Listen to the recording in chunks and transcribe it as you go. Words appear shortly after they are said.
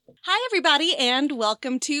Hi, everybody, and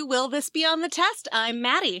welcome to Will This Be on the Test? I'm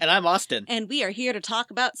Maddie. And I'm Austin. And we are here to talk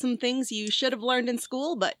about some things you should have learned in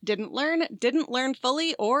school, but didn't learn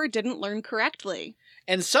fully, or didn't learn correctly.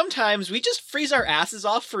 And sometimes we just freeze our asses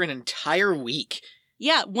off for an entire week.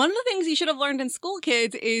 Yeah, one of the things you should have learned in school,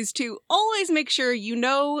 kids, is to always make sure you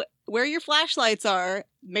know where your flashlights are,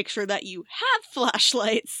 make sure that you have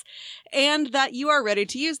flashlights, and that you are ready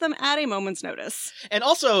to use them at a moment's notice. And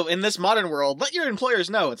also, in this modern world, let your employers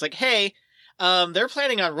know. It's like, hey, they're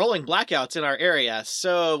planning on rolling blackouts in our area,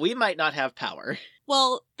 so we might not have power.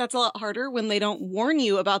 Well, that's a lot harder when they don't warn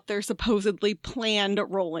you about their supposedly planned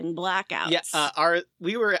rolling blackouts.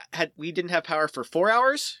 Yeah, we didn't have power for 4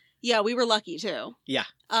 hours. Yeah, we were lucky too. Yeah.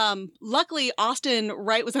 Luckily, Austin,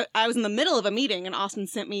 I was in the middle of a meeting and Austin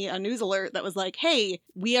sent me a news alert that was like, hey,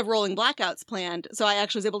 we have rolling blackouts planned. So I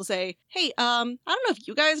actually was able to say, hey, I don't know if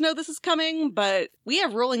you guys know this is coming, but we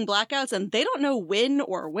have rolling blackouts and they don't know when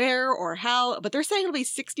or where or how, but they're saying it'll be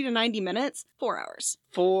 60 to 90 minutes, 4 hours.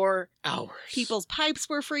 4 hours. People's pipes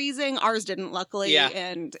were freezing. Ours didn't, luckily. Yeah.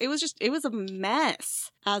 And it was a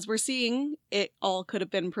mess. As we're seeing, it all could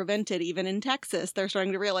have been prevented. Even in Texas, they're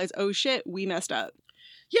starting to realize, oh shit, we messed up.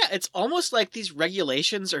 Yeah, it's almost like these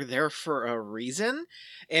regulations are there for a reason.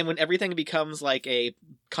 And when everything becomes like a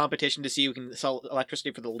competition to see who can sell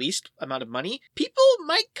electricity for the least amount of money, people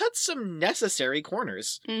might cut some necessary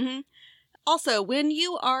corners. Mm-hmm. Also, when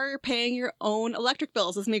you are paying your own electric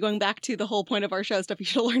bills, this is me going back to the whole point of our show, stuff you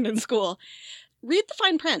should have learned in school, read the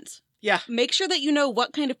fine print. Yeah. Make sure that you know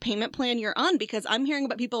what kind of payment plan you're on, because I'm hearing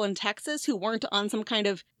about people in Texas who weren't on some kind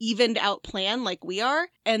of evened out plan like we are,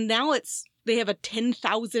 and now they have a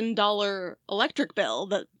 $10,000 electric bill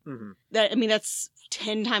that's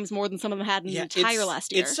 10 times more than some of them had in the entire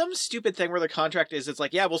last year. It's some stupid thing where the contract is, it's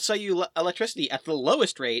like, yeah, we'll sell you electricity at the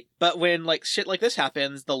lowest rate, but when like shit like this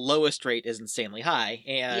happens, the lowest rate is insanely high,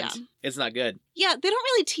 and it's not good. Yeah, they don't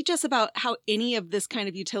really teach us about how any of this kind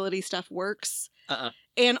of utility stuff works.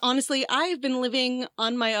 And honestly, I've been living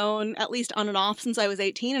on my own, at least on and off, since I was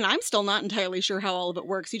 18, and I'm still not entirely sure how all of it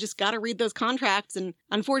works. You just gotta read those contracts, and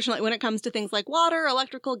unfortunately, when it comes to things like water,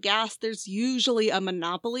 electrical, gas, there's usually a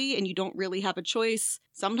monopoly, and you don't really have a choice,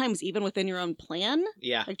 sometimes even within your own plan.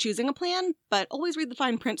 Yeah. Like choosing a plan, but always read the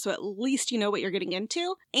fine print so at least you know what you're getting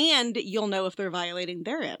into, and you'll know if they're violating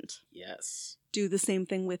their end. Yes. Do the same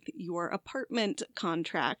thing with your apartment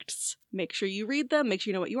contracts. Make sure you read them, make sure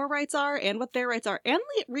you know what your rights are and what their rights are, and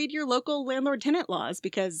read your local landlord-tenant laws,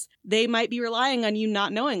 because they might be relying on you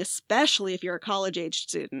not knowing, especially if you're a college-aged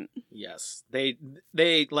student. Yes. They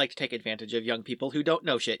like to take advantage of young people who don't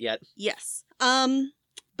know shit yet. Yes.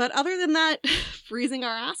 But other than that, freezing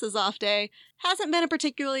our asses off day hasn't been a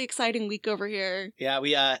particularly exciting week over here. Yeah,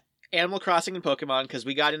 we, Animal Crossing and Pokemon, because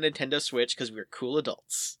we got a Nintendo Switch because we're cool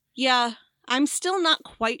adults. Yeah. I'm still not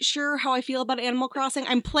quite sure how I feel about Animal Crossing.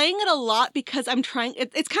 I'm playing it a lot because I'm trying...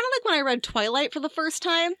 It's kind of like when I read Twilight for the first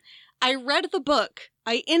time. I read the book,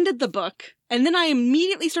 I ended the book, and then I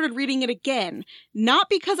immediately started reading it again. Not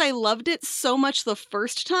because I loved it so much the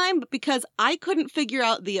first time, but because I couldn't figure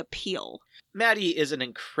out the appeal. Maddie is an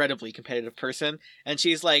incredibly competitive person, and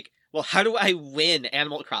she's like, well, how do I win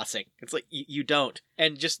Animal Crossing? It's like, you don't.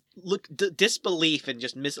 And just look, disbelief and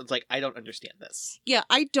just it's like, I don't understand this. Yeah,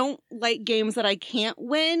 I don't like games that I can't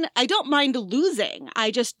win. I don't mind losing. I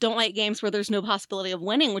just don't like games where there's no possibility of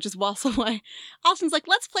winning, which is also why Austin's like,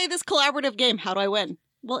 let's play this collaborative game. How do I win?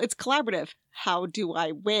 Well, it's collaborative. How do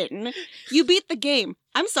I win? You beat the game.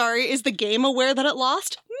 I'm sorry, is the game aware that it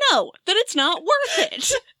lost? No, then it's not worth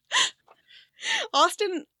it.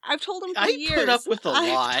 Austin, I've told him for years. I put up with a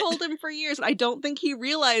lot. I've told him for years. I don't think he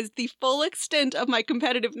realized the full extent of my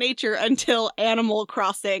competitive nature until Animal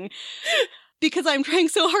Crossing. Because I'm trying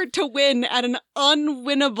so hard to win at an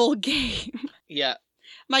unwinnable game. Yeah.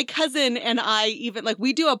 My cousin and I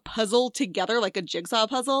we do a puzzle together, like a jigsaw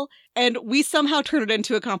puzzle, and we somehow turn it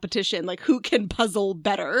into a competition, like who can puzzle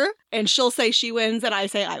better. And she'll say she wins, and I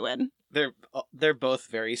say I win. They're both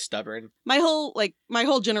very stubborn. My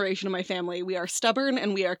whole generation of my family, we are stubborn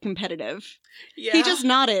and we are competitive. Yeah. He just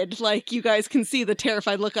nodded, like you guys can see the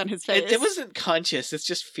terrified look on his face. It wasn't conscious, it's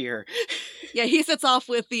just fear. Yeah, he sits off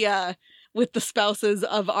with the spouses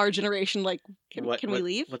of our generation, like, can we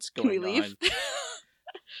leave? What's going on? Can we leave?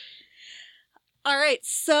 All right,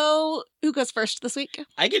 so who goes first this week?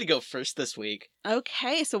 I get to go first this week.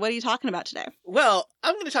 Okay, so what are you talking about today? Well,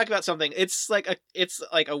 I'm going to talk about something. It's like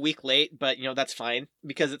a week late, but that's fine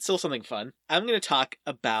because it's still something fun. I'm going to talk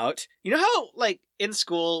about, how like in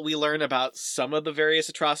school we learn about some of the various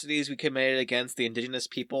atrocities we committed against the indigenous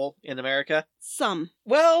people in America? Some.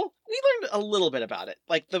 Well, we learned a little bit about it,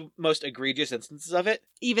 like the most egregious instances of it.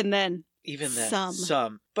 Even then. Even then,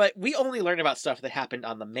 some. But we only learned about stuff that happened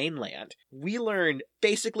on the mainland. We learned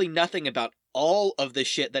basically nothing about all of the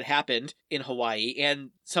shit that happened in Hawaii, and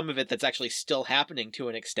some of it that's actually still happening to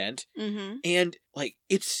an extent. Mm-hmm. And, like,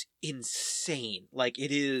 it's insane. Like,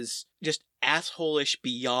 it is just asshole-ish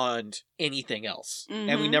beyond anything else. Mm-hmm.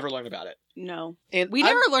 And we never learned about it. No. And we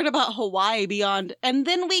never learned about Hawaii beyond, and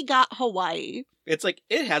then we got Hawaii. It's like,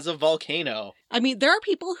 it has a volcano. I mean, there are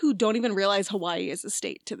people who don't even realize Hawaii is a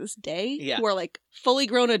state to this day. Yeah. Who are like fully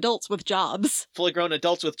grown adults with jobs. Fully grown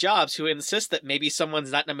adults with jobs who insist that maybe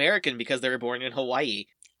someone's not an American because they were born in Hawaii.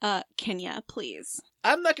 Kenya, please.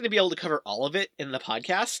 I'm not going to be able to cover all of it in the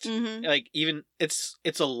podcast. Mm-hmm. Like, even, it's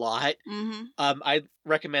a lot. Mm-hmm. I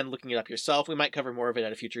recommend looking it up yourself. We might cover more of it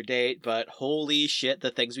at a future date, but holy shit, the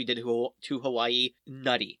things we did to Hawaii,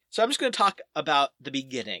 nutty. So I'm just going to talk about the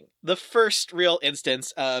beginning. The first real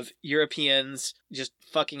instance of Europeans just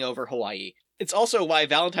fucking over Hawaii. It's also why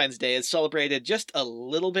Valentine's Day is celebrated just a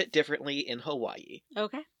little bit differently in Hawaii.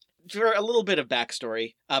 Okay. For a little bit of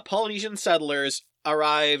backstory, Polynesian settlers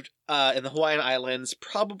arrived in the Hawaiian Islands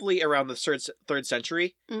probably around the 3rd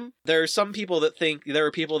century. Mm-hmm. There are some people that think there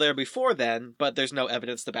were people there before then, but there's no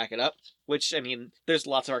evidence to back it up. Which, I mean, there's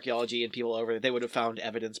lots of archaeology and people over there. They would have found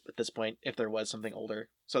evidence at this point if there was something older.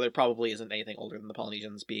 So there probably isn't anything older than the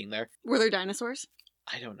Polynesians being there. Were there dinosaurs?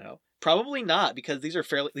 I don't know. Probably not, because these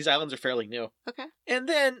islands are fairly new. Okay. And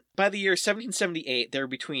then, by the year 1778, there were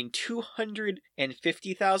between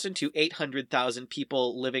 250,000 to 800,000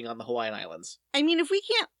 people living on the Hawaiian Islands. I mean, if we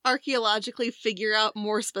can't archaeologically figure out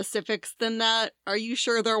more specifics than that, are you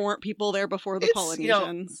sure there weren't people there before the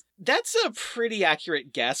Polynesians? That's a pretty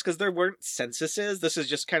accurate guess, because there weren't censuses. This is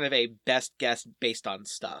just kind of a best guess based on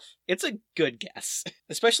stuff. It's a good guess,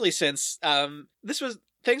 especially since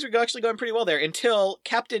things were actually going pretty well there until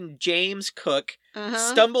Captain James Cook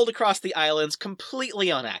stumbled across the islands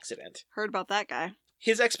completely on accident. Heard about that guy.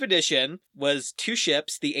 His expedition was 2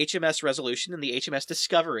 ships, the HMS Resolution and the HMS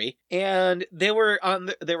Discovery, and they were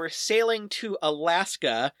sailing to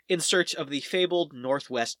Alaska in search of the fabled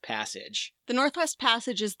Northwest Passage. The Northwest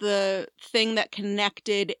Passage is the thing that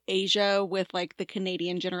connected Asia with, like, the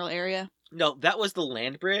Canadian general area. No, that was the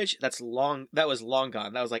land bridge. That was long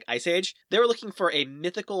gone. That was like Ice Age. They were looking for a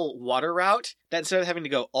mythical water route that instead of having to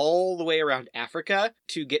go all the way around Africa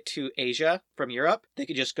to get to Asia from Europe, they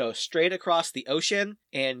could just go straight across the ocean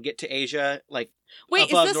and get to Asia, like, wait,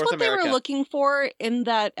 above is this North what America. They were looking for in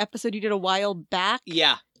that episode you did a while back?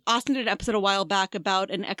 Yeah. Austin did an episode a while back about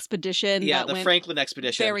an expedition. Yeah, the Franklin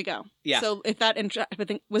expedition. There we go. Yeah. So if that, I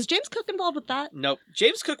think, was James Cook involved with that? Nope.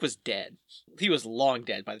 James Cook was dead. He was long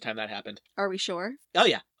dead by the time that happened. Are we sure? Oh,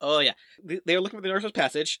 yeah. They were looking for the Northwest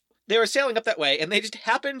Passage. They were sailing up that way, and they just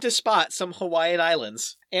happened to spot some Hawaiian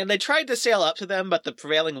islands. And they tried to sail up to them, but the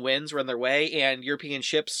prevailing winds were in their way, and European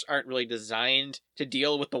ships aren't really designed to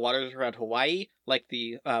deal with the waters around Hawaii like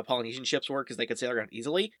the Polynesian ships were, because they could sail around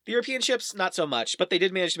easily. The European ships, not so much, but they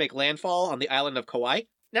did manage to make landfall on the island of Kauai.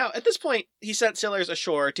 Now, at this point, he sent sailors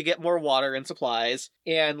ashore to get more water and supplies,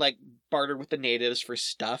 and, like, barter with the natives for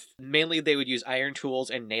stuff. Mainly, they would use iron tools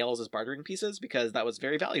and nails as bartering pieces, because that was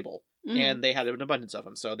very valuable. Mm. And they had an abundance of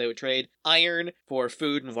them, so they would trade iron for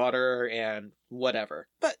food and water and whatever.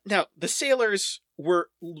 But now, the sailors were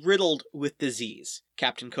riddled with disease.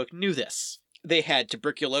 Captain Cook knew this. They had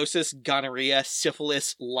tuberculosis, gonorrhea,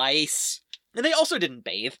 syphilis, lice, and they also didn't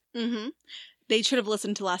bathe. Mm-hmm. They should have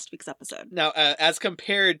listened to last week's episode. Now, as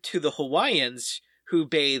compared to the Hawaiians, who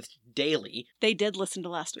bathed daily. They did listen to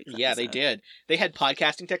last week's episode. Yeah, they did. They had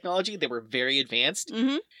podcasting technology. They were very advanced.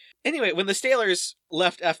 Mm-hmm. Anyway, when the sailors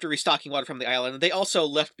left after restocking water from the island, they also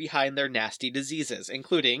left behind their nasty diseases,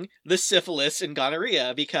 including the syphilis and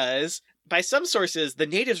gonorrhea, because by some sources, the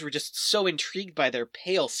natives were just so intrigued by their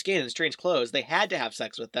pale skin and strange clothes, they had to have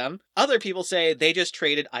sex with them. Other people say they just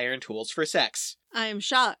traded iron tools for sex. I am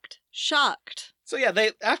shocked. Shocked. So yeah,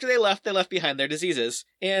 after they left behind their diseases.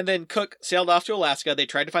 And then Cook sailed off to Alaska. They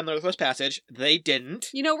tried to find the Northwest Passage. They didn't.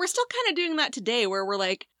 You know, we're still kind of doing that today, where we're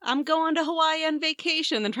like, I'm going to Hawaii on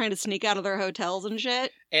vacation, then trying to sneak out of their hotels and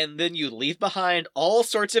shit. And then you leave behind all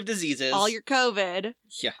sorts of diseases. All your COVID.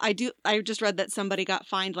 Yeah. I just read that somebody got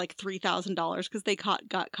fined like $3,000 because they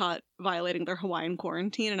got caught violating their Hawaiian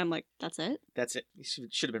quarantine, and I'm like, that's it? That's it. It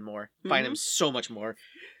should have been more. Fine him so much more.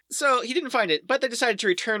 So he didn't find it, but they decided to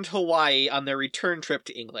return to Hawaii on their return trip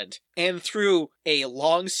to England. And through a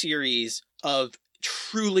long series of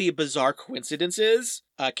truly bizarre coincidences,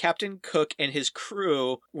 Captain Cook and his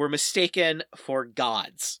crew were mistaken for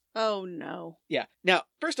gods. Oh, no. Yeah. Now,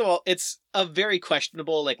 first of all, it's a very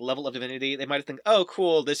questionable level of divinity. They might think, oh,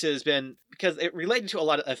 cool, this has been... Because it related to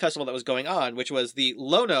a festival that was going on, which was the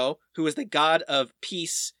Lono, who was the god of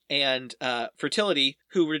peace and Fertility,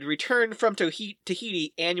 who would return from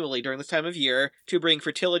Tahiti annually during this time of year to bring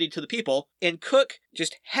fertility to the people. And Cook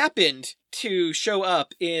just happened to show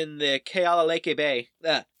up in the Kealakekua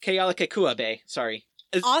Bay, sorry.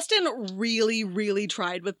 Austin really, really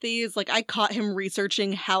tried with these. Like, I caught him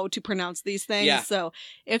researching how to pronounce these things. Yeah. So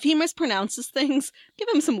if he mispronounces things, give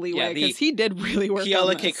him some leeway, because he did really work on this.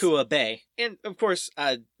 Kealakekua Bay. And, of course,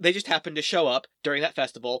 they just happened to show up during that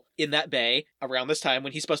festival in that bay around this time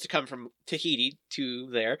when he's supposed to come from Tahiti to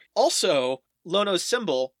there. Also, Lono's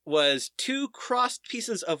symbol was 2 crossed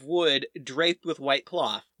pieces of wood draped with white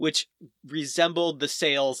cloth, which resembled the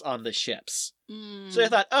sails on the ships. So I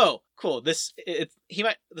thought, oh, cool. This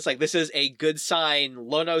is a good sign.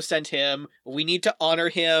 Lono sent him. We need to honor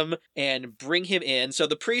him and bring him in. So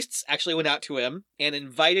the priests actually went out to him and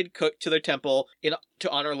invited Cook to their temple to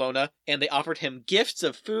honor Lona, and they offered him gifts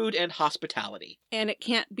of food and hospitality. And it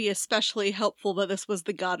can't be especially helpful that this was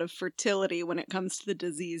the god of fertility when it comes to the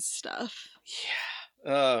disease stuff.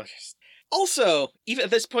 Yeah. Also, even at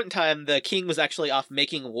this point in time, the king was actually off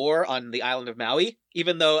making war on the island of Maui,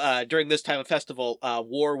 even though during this time of festival,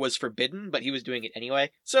 war was forbidden, but he was doing it anyway.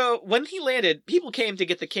 So when he landed, people came to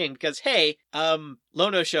get the king because, hey,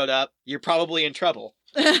 Lono showed up, you're probably in trouble.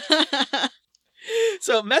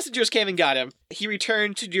 So messengers came and got him. He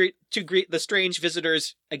returned to greet the strange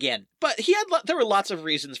visitors again. But there were lots of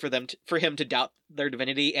reasons for him to doubt their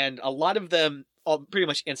divinity, and a lot of them all pretty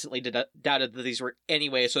much instantly doubted that these were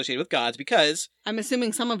anyway associated with gods, because I'm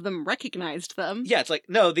assuming some of them recognized them. Yeah,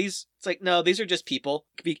 these are just people,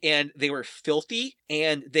 and they were filthy,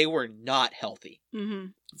 and they were not healthy. Mm-hmm.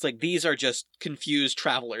 It's like, these are just confused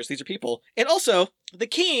travelers. These are people. And also, the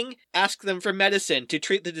king asked them for medicine to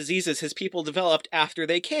treat the diseases his people developed after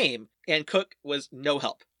they came, and Cook was no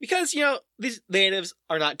help. Because, these natives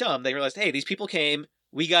are not dumb. They realized, hey, these people came,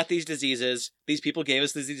 we got these diseases, these people gave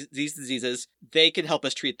us these diseases, they can help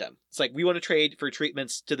us treat them. It's like, we want to trade for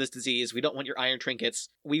treatments to this disease, we don't want your iron trinkets,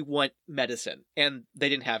 we want medicine. And they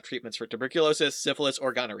didn't have treatments for tuberculosis, syphilis,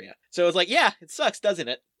 or gonorrhea. So it's like, yeah, it sucks, doesn't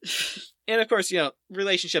it? And of course,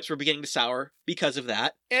 relationships were beginning to sour because of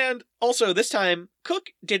that. And also, this time, Cook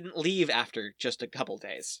didn't leave after just a couple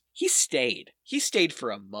days. He stayed. He stayed for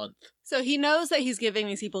a month. So he knows that he's giving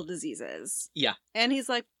these people diseases. Yeah. And he's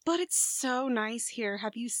like, but it's so nice here.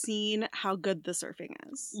 Have you seen how good the surfing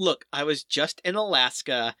is? Look, I was just in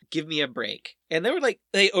Alaska. Give me a break. And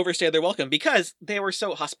they overstayed their welcome because they were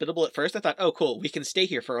so hospitable at first. I thought, oh, cool, we can stay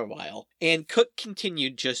here for a while. And Cook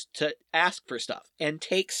continued just to ask for stuff and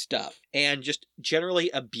take stuff and just generally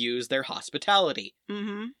abuse their hospitality.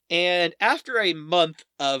 Mm-hmm. And after a month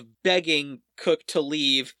of begging Cook to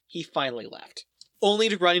leave, he finally left, only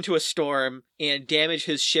to run into a storm and damage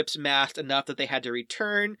his ship's mast enough that they had to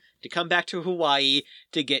return to come back to Hawaii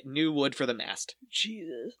to get new wood for the mast.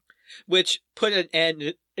 Jesus. Which put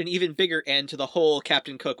an even bigger end to the whole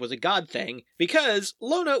Captain Cook was a god thing, because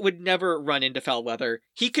Lono would never run into foul weather.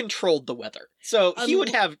 He controlled the weather. So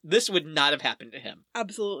this would not have happened to him.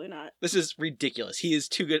 Absolutely not. This is ridiculous. He is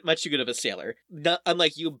much too good of a sailor.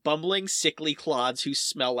 Unlike you bumbling, sickly clods who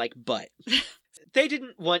smell like butt. They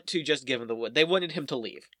didn't want to just give him the wood. They wanted him to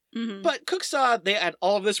leave. Mm-hmm. But Cook saw they had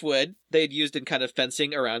all of this wood they had used in kind of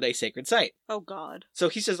fencing around a sacred site. Oh, God. So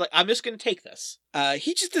he says, I'm just going to take this.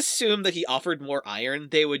 He just assumed that he offered more iron,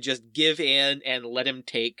 they would just give in and let him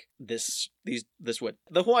take this wood.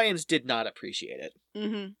 The Hawaiians did not appreciate it.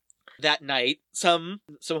 Mm-hmm. That night, some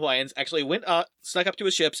Hawaiians actually snuck up to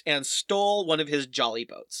his ships and stole one of his jolly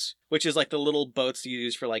boats, which is like the little boats you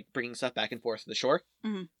use for like bringing stuff back and forth to the shore.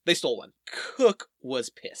 Mm-hmm. They stole one. Cook was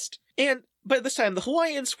pissed. But this time, the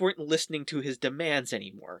Hawaiians weren't listening to his demands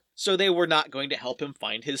anymore, so they were not going to help him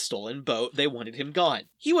find his stolen boat. They wanted him gone.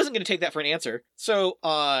 He wasn't going to take that for an answer. So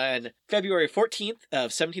on February 14th of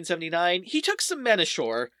 1779, he took some men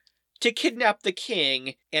ashore to kidnap the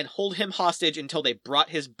king and hold him hostage until they brought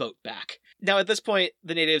his boat back. Now, at this point,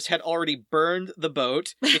 the natives had already burned the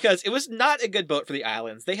boat because it was not a good boat for the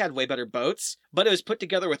islands. They had way better boats, but it was put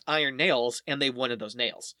together with iron nails, and they wanted those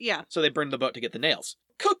nails. Yeah. So they burned the boat to get the nails.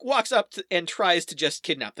 Cook walks up and tries to just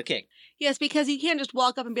kidnap the king. Yes, because you can't just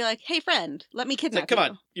walk up and be like, hey, friend, let me kidnap you. Come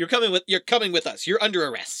on, you're coming with us. You're under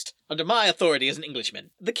arrest. Under my authority as an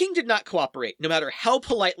Englishman. The king did not cooperate, no matter how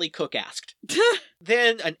politely Cook asked.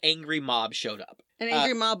 Then an angry mob showed up. An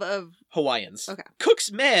angry mob of Hawaiians. Okay.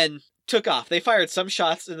 Cook's men took off. They fired some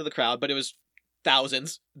shots into the crowd, but it was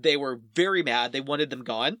thousands. They were very mad. They wanted them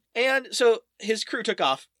gone. And so his crew took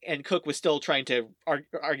off, and Cook was still trying to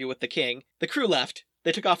argue with the king. The crew left.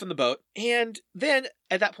 They took off in the boat, and then,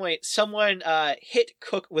 at that point, someone hit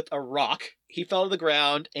Cook with a rock, he fell to the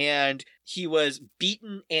ground and he was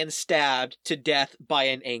beaten and stabbed to death by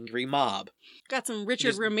an angry mob. Got some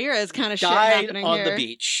Richard Ramirez kind of shit Died happening on here. the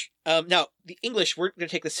beach. Now, the English weren't going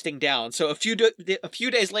to take this sting down, so a few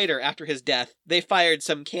days later after his death, they fired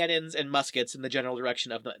some cannons and muskets in the general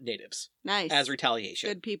direction of the natives. Nice. As retaliation.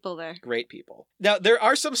 Good people there. Great people. Now, there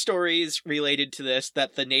are some stories related to this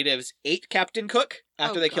that the natives ate Captain Cook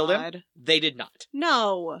after they killed him. They did not.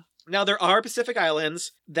 No. Now, there are Pacific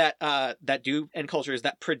Islands that do, and cultures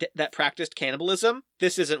that practiced cannibalism.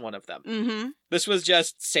 This isn't one of them. Mm-hmm. This was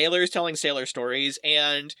just sailors telling sailor stories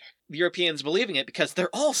and Europeans believing it because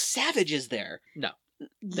they're all savages there. No,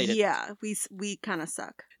 they didn't. Yeah, we kind of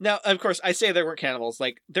suck. Now, of course, I say there weren't cannibals.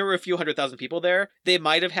 Like, there were a few 100,000 people there. They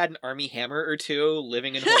might have had an Army Hammer or two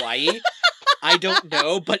living in Hawaii. I don't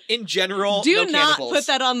know, but in general, do no not cannibals. put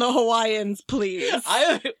that on the Hawaiians, please.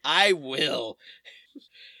 I will.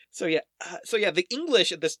 So yeah, the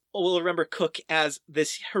English at this will remember Cook as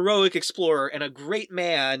this heroic explorer and a great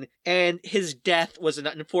man, and his death was an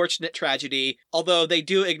unfortunate tragedy, although they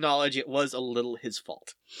do acknowledge it was a little his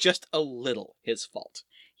fault. Just a little his fault.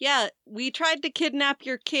 Yeah, we tried to kidnap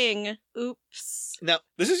your king. Oops. Now,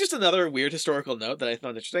 this is just another weird historical note that I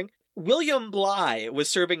found interesting. William Bligh was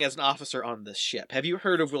serving as an officer on this ship. Have you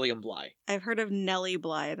heard of William Bligh? I've heard of Nellie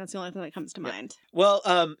Bly. That's the only thing that comes to mind. Well,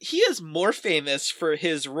 he is more famous for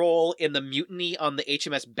his role in the mutiny on the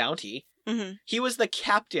HMS Bounty. Mm-hmm. He was the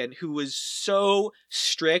captain who was so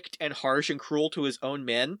strict and harsh and cruel to his own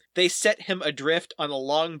men. They set him adrift on a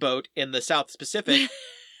longboat in the South Pacific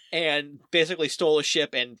and basically stole a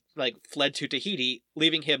ship and fled to Tahiti,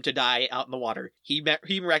 leaving him to die out in the water. He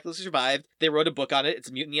miraculously survived. They wrote a book on it.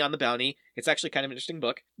 It's Mutiny on the Bounty. It's actually kind of an interesting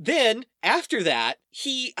book. Then, after that,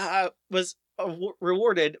 he was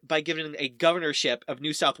rewarded by giving a governorship of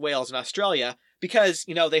New South Wales in Australia because,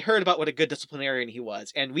 they heard about what a good disciplinarian he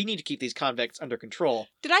was, and we need to keep these convicts under control.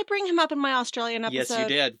 Did I bring him up in my Australian episode? Yes, you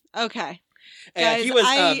did. Okay. Guys, he was,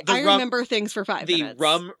 I remember things for 5 minutes. The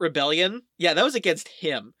Rum Rebellion. Yeah, that was against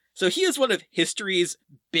him. So he is one of history's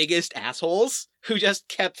biggest assholes who just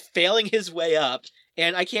kept failing his way up.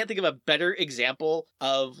 And I can't think of a better example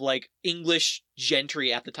of, English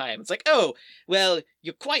gentry at the time. It's like, oh, well,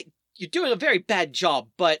 you're doing a very bad job,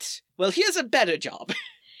 but, well, here's a better job.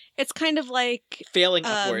 It's kind of like... failing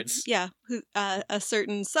upwards. Yeah. A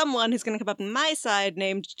certain someone who's going to come up on my side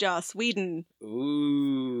named Joss Whedon.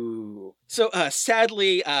 Ooh. So,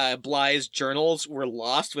 sadly, Bligh's journals were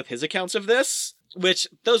lost with his accounts of this. Which,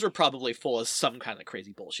 those were probably full of some kind of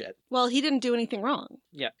crazy bullshit. Well, he didn't do anything wrong.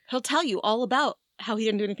 Yeah. He'll tell you all about how he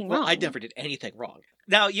didn't do anything wrong. I never did anything wrong.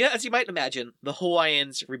 Now, as you might imagine, the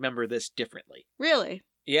Hawaiians remember this differently. Really?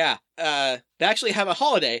 Yeah. They actually have a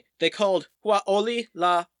holiday they called Hua'oli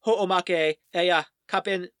la Ho'omake Ea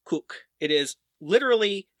Kapin Cook. It is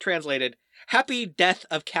literally translated, Happy Death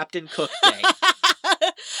of Captain Cook Day.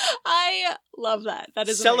 I love that. That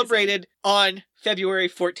is celebrated on February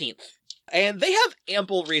 14th. And they have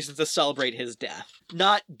ample reasons to celebrate his death.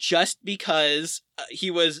 Not just because he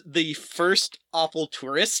was the first awful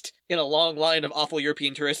tourist in a long line of awful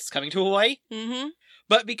European tourists coming to Hawaii, mm-hmm.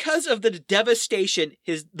 but because of the devastation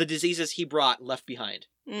the diseases he brought left behind.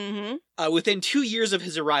 Mm-hmm. Within 2 years of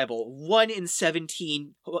his arrival, 1 in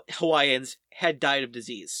 17 Hawaiians had died of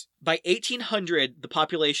disease. By 1800, the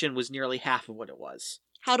population was nearly half of what it was.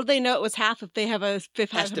 How do they know it was half if they have a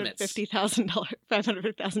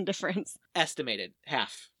 $550,000 difference? Estimated.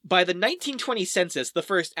 Half. By the 1920 census, the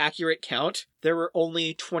first accurate count, there were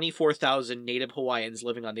only 24,000 native Hawaiians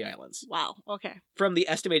living on the islands. Wow, okay. From the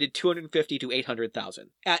estimated 250 to 800,000.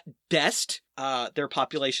 At best, their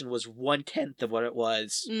population was 1/10 of what it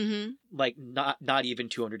was, not even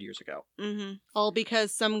 200 years ago. Mm-hmm. All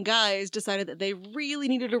because some guys decided that they really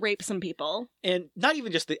needed to rape some people. And not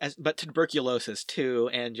even just but tuberculosis, too,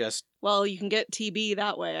 and just... Well, you can get TB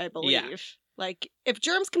that way, I believe. Yeah. If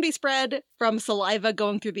germs can be spread from saliva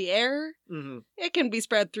going through the air, it can be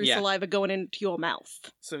spread through saliva going into your mouth.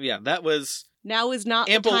 So that was... Now is not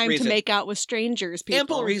the time to make out with strangers, people.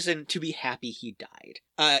 Ample reason to be happy he died.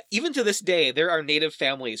 Even to this day, there are native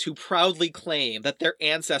families who proudly claim that their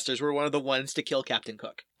ancestors were one of the ones to kill Captain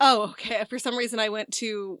Cook. Oh, okay. For some reason, I went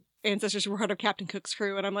to Ancestors were part of Captain Cook's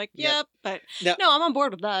crew, and I'm like, yep. But no, I'm on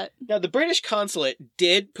board with that. Now, the British consulate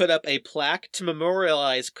did put up a plaque to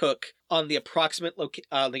memorialize Cook on the approximate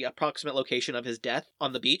location of his death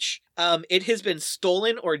on the beach. It has been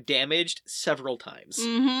stolen or damaged several times.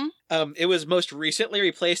 Mm-hmm. It was most recently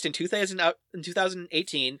replaced in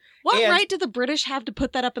 2018. What right did the British have to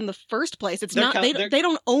put that up in the first place? It's not they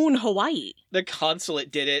don't own Hawaii. The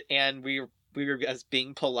consulate did it, and we were as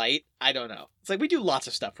being polite. I don't know. It's like we do lots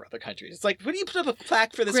of stuff for other countries. It's like, when do you put up a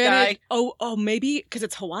plaque for this guy? Oh, maybe because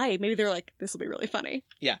it's Hawaii. Maybe they're like, this will be really funny.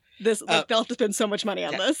 Yeah. They'll have to spend so much money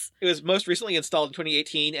on this. It was most recently installed in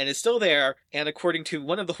 2018 and is still there. And according to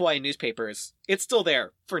one of the Hawaiian newspapers, it's still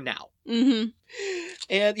there for now. Mm-hmm.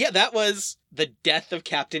 And yeah, that was the death of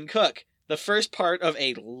Captain Cook. The first part of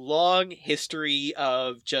a long history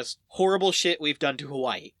of just horrible shit we've done to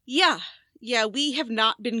Hawaii. Yeah. Yeah, we have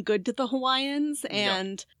not been good to the Hawaiians,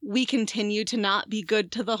 and we continue to not be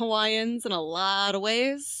good to the Hawaiians in a lot of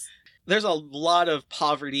ways. There's a lot of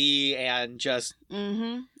poverty and just...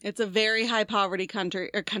 Mm-hmm. It's a very high poverty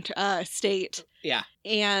state. Yeah.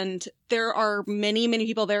 And there are many, many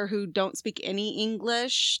people there who don't speak any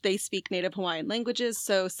English. They speak Native Hawaiian languages,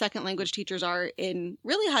 so second language teachers are in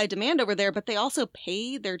really high demand over there, but they also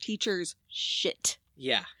pay their teachers shit.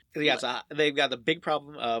 Yeah. Yeah, so they've got the big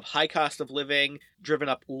problem of high cost of living, driven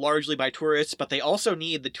up largely by tourists, but they also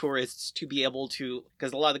need the tourists to be able to,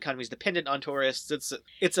 because a lot of the economy is dependent on tourists.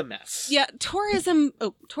 It's a mess. Yeah,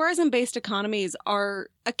 tourism-based economies are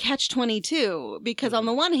a catch-22, because on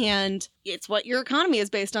the one hand, it's what your economy is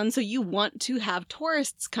based on, so you want to have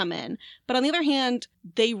tourists come in. But on the other hand,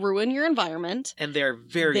 they ruin your environment. And they're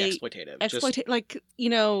very exploitative.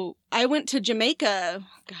 I went to Jamaica,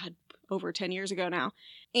 over 10 years ago now.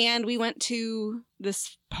 And we went to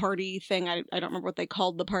this party thing. I don't remember what they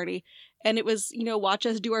called the party. And it was, watch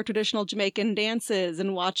us do our traditional Jamaican dances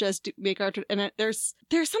and watch us make our... there's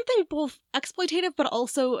something both exploitative, but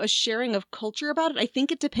also a sharing of culture about it. I think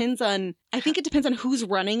it depends on who's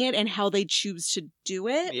running it and how they choose to do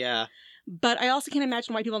it. Yeah. But I also can't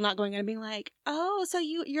imagine white people not going in and being like, oh, so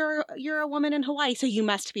you're a woman in Hawaii, so you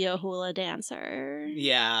must be a hula dancer.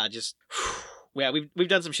 Yeah, just... Yeah, we've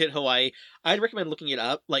done some shit in Hawaii. I'd recommend looking it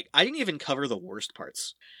up. Like, I didn't even cover the worst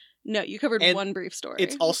parts. No, you covered one brief story.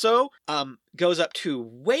 It's also goes up to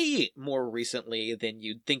way more recently than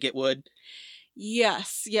you'd think it would.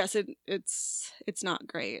 Yes, it's not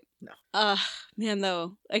great. No. Man,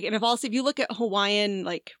 though, like, and if you look at Hawaiian,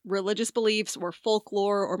 like, religious beliefs or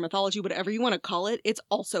folklore or mythology, whatever you want to call it, it's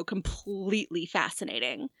also completely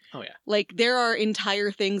fascinating. Oh, yeah. Like, there are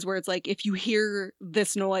entire things where it's like, if you hear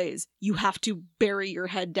this noise, you have to bury your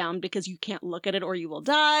head down because you can't look at it or you will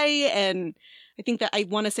die. And I think that I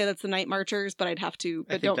want to say that's the Night Marchers, but I'd have to,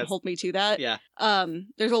 but don't hold me to that. Yeah.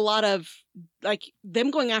 There's a lot of, like,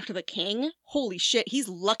 them going after the king. Holy shit, he's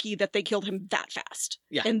lucky that they killed him that fast.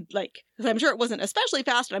 Yeah. And, like, because I'm sure it wasn't especially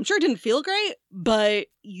fast, and I'm sure it didn't feel great, but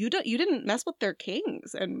you didn't mess with their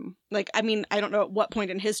kings. And, like, I mean, I don't know at what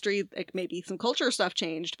point in history, like, maybe some culture stuff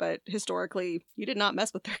changed, but historically, you did not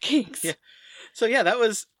mess with their kings. Yeah. So, yeah, that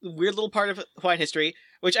was a weird little part of Hawaiian history,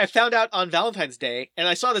 which I found out on Valentine's Day, and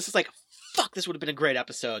I saw this, it's like, fuck, this would have been a great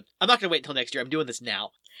episode. I'm not going to wait until next year. I'm doing this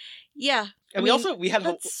now. Yeah. And we had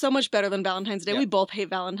that's so much better than Valentine's Day. Yeah. We both hate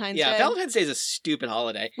Valentine's Day. Yeah, Valentine's Day is a stupid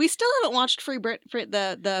holiday. We still haven't watched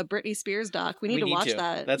the Britney Spears doc. We need to watch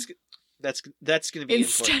that. That's going to be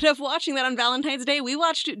Instead of watching that on Valentine's Day, we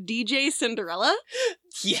watched DJ Cinderella.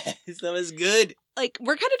 Yes, that was good. Like,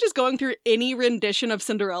 we're kind of just going through any rendition of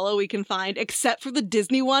Cinderella we can find, except for the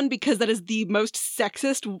Disney one, because that is the most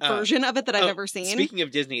sexist version of it that I've ever seen. Speaking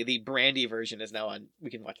of Disney, the Brandy version is now on.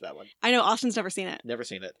 We can watch that one. I know, Austin's never seen it. Never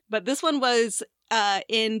seen it. But this one was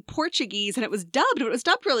in Portuguese, and it was dubbed, but it was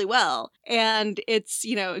dubbed really well. And it's,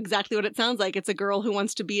 exactly what it sounds like. It's a girl who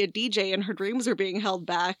wants to be a DJ, and her dreams are being held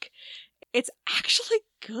back. It's actually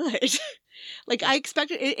good. Like, I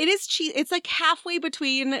expected, it is cheap. It's like halfway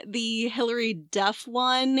between the Hilary Duff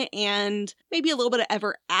one and maybe a little bit of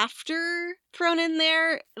Ever After thrown in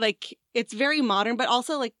there. Like, it's very modern, but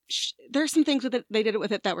also, like, there's some things with it, they did it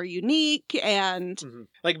with it that were unique, and... Mm-hmm.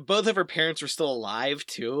 Like, both of her parents were still alive,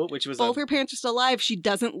 too, which was... Both her parents are still alive. She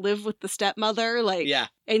doesn't live with the stepmother, like... Yeah.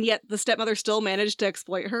 And yet the stepmother still managed to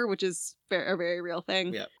exploit her, which is a very real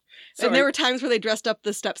thing. Yeah. And there were times where they dressed up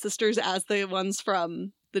the stepsisters as the ones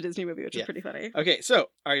from the Disney movie, which is pretty funny. Okay, so,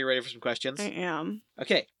 are you ready for some questions? I am.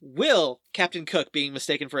 Okay, will Captain Cook being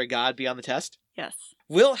mistaken for a god be on the test? Yes.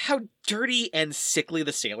 Will how dirty and sickly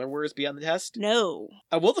the sailor was be on the test? No.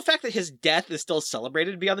 Will the fact that his death is still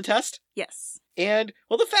celebrated be on the test? Yes. And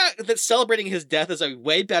will the fact that celebrating his death is a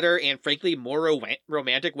way better and frankly more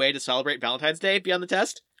romantic way to celebrate Valentine's Day be on the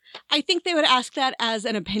test? I think they would ask that as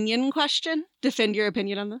an opinion question. Defend your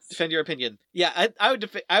opinion on this. Defend your opinion. Yeah, I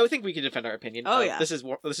would think we could defend our opinion. Oh, yeah. This is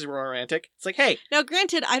more romantic. It's like, hey. Now,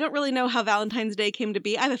 granted, I don't really know how Valentine's Day came to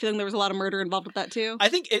be. I have a feeling there was a lot of murder involved with that, too. I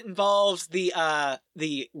think it involves the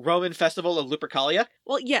Roman festival of Lupercalia.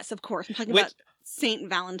 Well, yes, of course. I'm talking about... Saint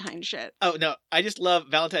Valentine shit. Oh, no. I just love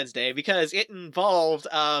Valentine's Day because it involved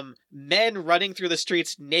men running through the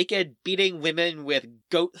streets naked, beating women with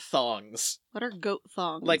goat thongs. What are goat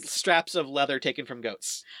thongs? Like straps of leather taken from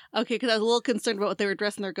goats. Okay, because I was a little concerned about what they were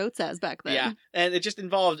dressing their goats as back then. Yeah, and it just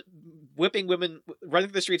involved whipping women, running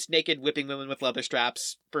through the streets naked, whipping women with leather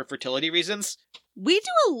straps for fertility reasons. We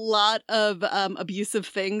do a lot of abusive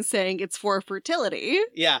things saying it's for fertility.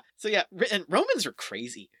 Yeah, so yeah, and Romans are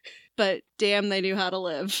crazy. But damn, they knew how to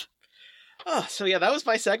live. Oh, so yeah, that was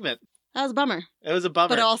my segment. That was a bummer. It was a bummer.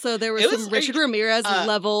 But also there was some Richard Ramirez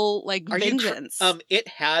level, vengeance. It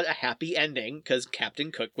had a happy ending because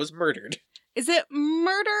Captain Cook was murdered. Is it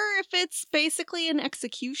murder if it's basically an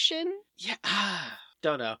execution? Yeah,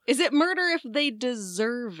 don't know. Is it murder if they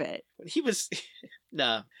deserve it? He was...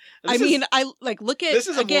 No. Look at, this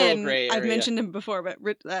is a again, moral gray area. I've mentioned him before, but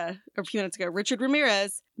a few minutes ago, Richard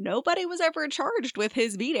Ramirez, nobody was ever charged with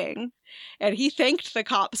his beating. And he thanked the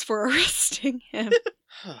cops for arresting him.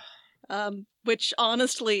 Which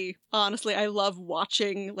honestly, I love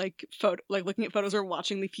watching, looking at photos or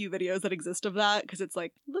watching the few videos that exist of that, because it's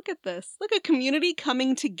like, look at this. Look at community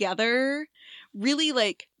coming together,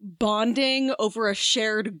 really, bonding over a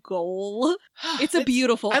shared goal. It's a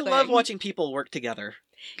beautiful thing. I love watching people work together.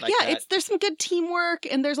 There's some good teamwork,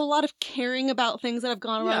 and there's a lot of caring about things that have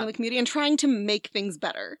gone wrong in the community and trying to make things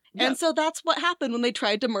better. Yeah. And so that's what happened when they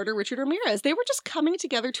tried to murder Richard Ramirez. They were just coming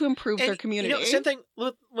together to improve their community. Same thing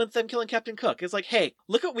with them killing Captain Cook. It's like, hey,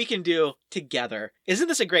 look what we can do together. Isn't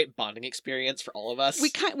this a great bonding experience for all of us?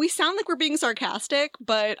 We sound like we're being sarcastic,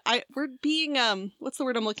 but we're being what's the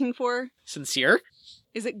word I'm looking for? Sincere?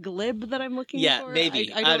 Is it glib that I'm looking for? Yeah,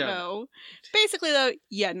 maybe. I don't know. Basically, though,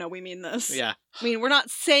 we mean this. Yeah. I mean, we're not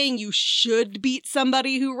saying you should beat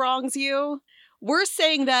somebody who wrongs you. We're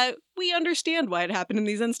saying that we understand why it happened in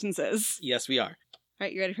these instances. Yes, we are. All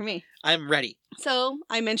right, you ready for me? I'm ready. So,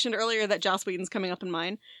 I mentioned earlier that Joss Whedon's coming up in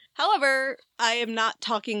mine. However, I am not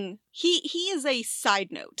talking... He is a side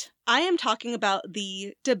note. I am talking about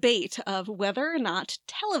the debate of whether or not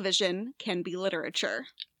television can be literature.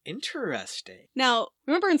 Interesting. Now,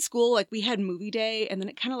 remember in school, we had movie day, and then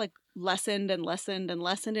it kind of lessened and lessened and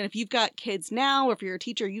lessened. And if you've got kids now, or if you're a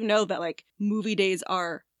teacher, you know that movie days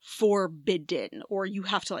are forbidden, or you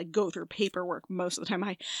have to go through paperwork most of the time.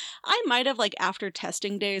 I might have after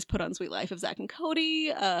testing days put on Sweet Life of Zack and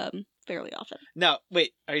Cody fairly often. Now,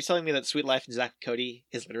 wait, are you telling me that Sweet Life of Zack and Cody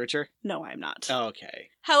is literature? No, I'm not. Oh, okay.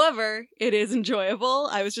 However, it is enjoyable.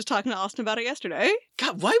 I was just talking to Austin about it yesterday.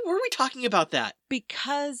 God, why were we talking about that?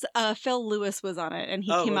 Because Phil Lewis was on it, and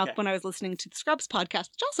he came up when I was listening to the Scrubs podcast,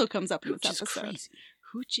 which also comes up in this episode.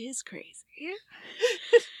 Hooch is crazy.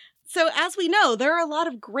 So, as we know, there are a lot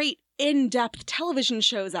of great in-depth television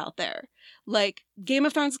shows out there. Game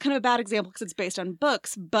of Thrones is kind of a bad example because it's based on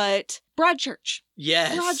books, but Broadchurch.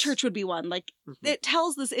 Yes. Broadchurch would be one. It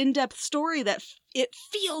tells this in-depth story that it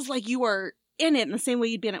feels like you are in it in the same way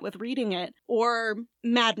you'd be in it with reading it. Or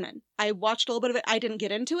Mad Men. I watched a little bit of it. I didn't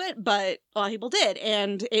get into it, but a lot of people did.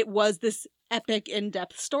 And it was this epic,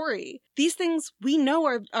 in-depth story. These things we know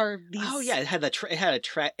are these. Oh yeah, it had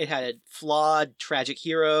a flawed, tragic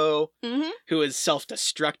hero who is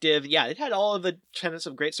self-destructive. Yeah, it had all of the tenets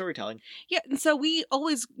of great storytelling. Yeah, and so we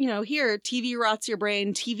always, hear TV rots your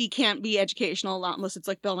brain. TV can't be educational, not unless it's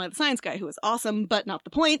like Bill Nye the Science Guy, who is awesome, but not the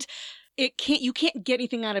point. You can't get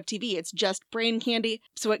anything out of TV. It's just brain candy,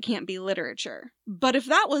 so it can't be literature. But if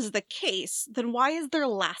that was the case, then why is there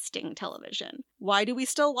lasting television? Why do we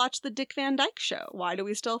still watch the Dick Van Dyke Show? Why do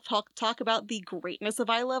we still talk about the greatness of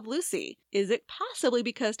I Love Lucy? Is it possibly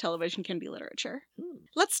because television can be literature?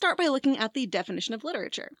 Let's start by looking at the definition of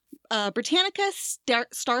literature. Britannica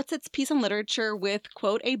starts its piece on literature with,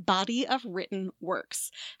 quote, a body of written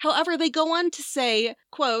works. However, they go on to say,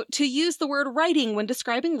 quote, to use the word writing when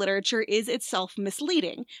describing literature is itself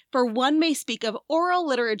misleading, for one may speak of oral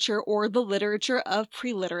literature or the literature of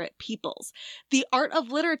preliterate peoples. The art of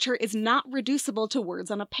literature is not reducible to words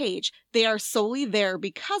on a page. They are solely there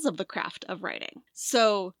because of the craft of writing.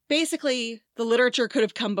 So basically, the literature could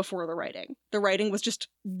have come before the writing. The writing was just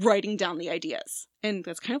writing down the ideas. And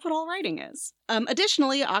that's kind of what all writing is.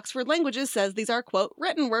 Additionally, Oxford Languages says these are, quote,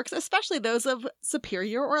 written works, especially those of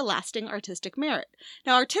superior or lasting artistic merit.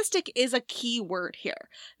 Now, artistic is a key word here.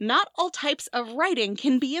 Not all types of writing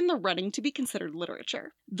can be in the running to be considered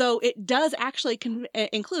literature, though it does actually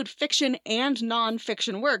include fiction and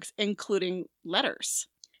non-fiction works, including letters.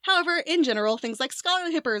 However, in general, things like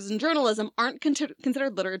scholarly papers and journalism aren't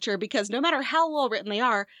considered literature because no matter how well written they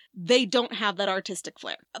are, they don't have that artistic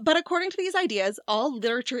flair. But according to these ideas, all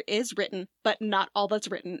literature is written, but not all that's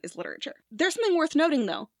written is literature. There's something worth noting,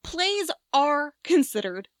 though. Plays are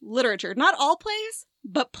considered literature. Not all plays,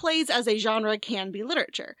 but plays as a genre can be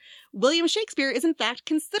literature. William Shakespeare is in fact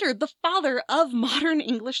considered the father of modern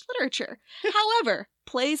English literature. However,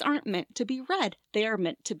 plays aren't meant to be read. They are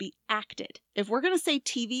meant to be acted. If we're going to say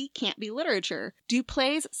TV can't be literature, do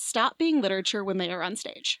plays stop being literature when they are on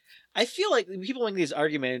stage? I feel like people making these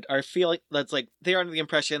arguments feel like that's like they're under the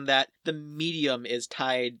impression that the medium is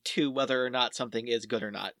tied to whether or not something is good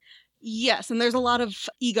or not. Yes, and there's a lot of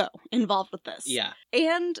ego involved with this. Yeah.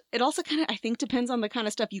 And it also kind of, I think, depends on the kind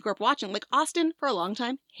of stuff you grew up watching. Like, Austin, for a long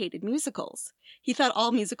time, hated musicals. He thought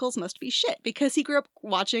all musicals must be shit because he grew up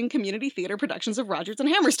watching community theater productions of Rodgers and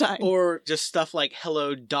Hammerstein. Or just stuff like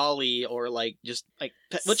Hello, Dolly, or like, just like,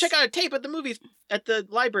 we'll check out a tape at the movies at the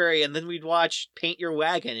library, and then we'd watch Paint Your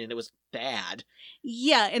Wagon, and it was bad.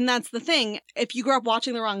 Yeah, and that's the thing. If you grow up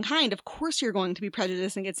watching the wrong kind, of course you're going to be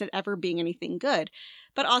prejudiced against it ever being anything good.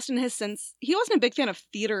 But Austin has since, he wasn't a big fan of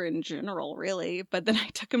theater in general, really, but then I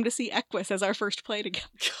took him to see Equus as our first play together.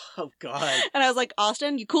 Oh, God. And I was like,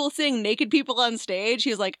 Austin, you cool seeing naked people on stage? He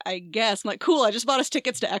was like, I guess. I'm like, cool, I just bought us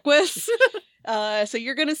tickets to Equus. So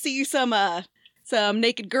you're going to see some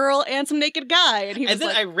naked girl and some naked guy. And he was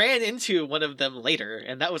I ran into one of them later,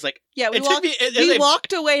 and that was like... Yeah, we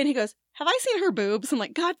walked away, and he goes, have I seen her boobs? I'm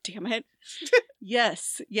like, God damn it.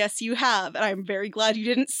 Yes, you have. And I'm very glad you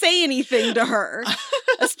didn't say anything to her.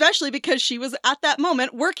 Especially because she was at that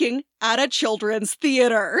moment working at a children's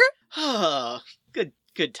theater. Oh,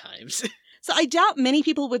 good times. So I doubt many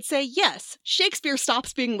people would say, yes, Shakespeare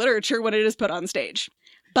stops being literature when it is put on stage.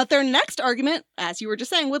 But their next argument, as you were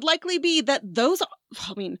just saying, would likely be that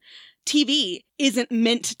TV isn't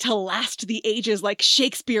meant to last the ages like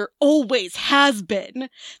Shakespeare always has been.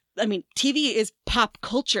 I mean, TV is pop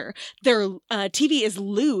culture. TV is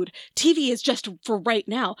lewd. TV is just for right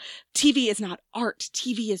now. TV is not art.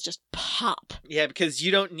 TV is just pop. Yeah, because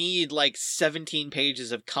you don't need like 17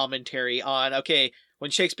 pages of commentary on, okay,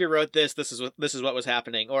 when Shakespeare wrote this is what was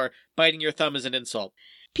happening, or biting your thumb is an insult.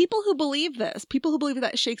 People who believe this, people who believe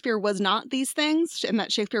that Shakespeare was not these things and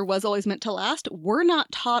that Shakespeare was always meant to last, were not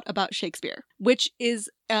taught about Shakespeare, which is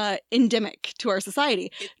endemic to our society.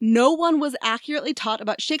 No one was accurately taught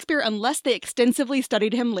about Shakespeare unless they extensively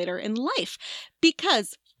studied him later in life.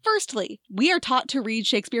 Because, firstly, we are taught to read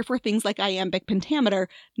Shakespeare for things like iambic pentameter,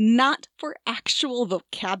 not for actual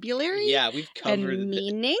vocabulary. Yeah, we've covered and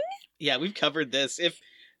meaning. Yeah, we've covered this. If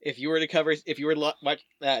your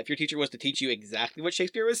teacher was to teach you exactly what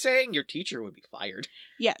Shakespeare was saying, your teacher would be fired.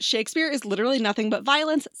 Yeah, Shakespeare is literally nothing but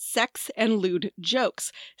violence, sex, and lewd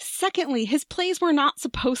jokes. Secondly, his plays were not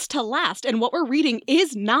supposed to last, and what we're reading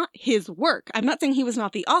is not his work. I'm not saying he was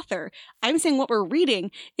not the author. I'm saying what we're reading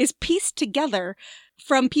is pieced together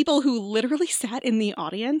from people who literally sat in the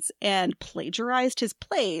audience and plagiarized his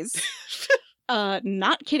plays.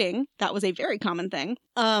 Not kidding. That was a very common thing.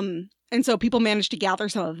 And so people managed to gather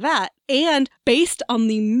some of that, and based on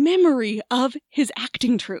the memory of his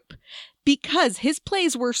acting troupe. Because his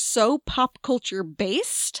plays were so pop culture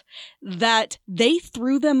based that they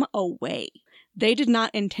threw them away. They did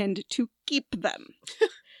not intend to keep them.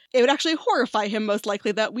 It would actually horrify him, most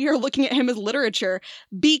likely, that we are looking at him as literature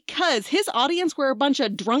because his audience were a bunch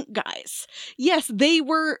of drunk guys. Yes, they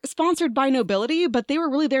were sponsored by nobility, but they were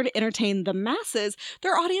really there to entertain the masses.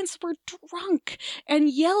 Their audience were drunk and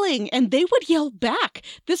yelling, and they would yell back.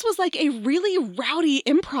 This was like a really rowdy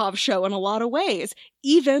improv show in a lot of ways,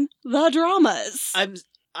 even the dramas.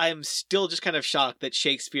 I'm still just kind of shocked that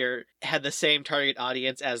Shakespeare had the same target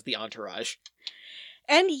audience as the Entourage.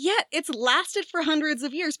 And yet, it's lasted for hundreds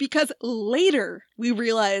of years because later we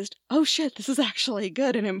realized, oh shit, this is actually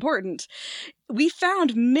good and important. We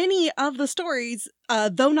found many of the stories,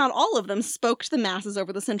 though not all of them, spoke to the masses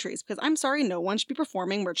over the centuries. Because I'm sorry, no one should be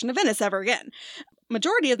performing Merchant of Venice ever again.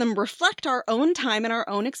 Majority of them reflect our own time and our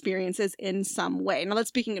own experiences in some way. Now, that's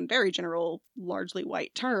speaking in very general, largely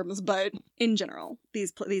white terms, but in general,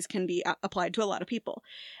 these can be applied to a lot of people.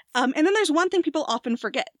 And then there's one thing people often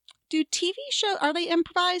forget. Do TV shows, are they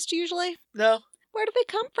improvised usually? No. Where do they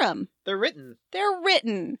come from? They're written. They're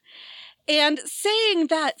written. And saying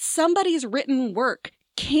that somebody's written work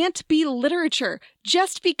can't be literature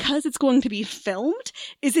just because it's going to be filmed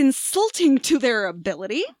is insulting to their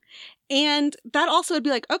ability. And that also would be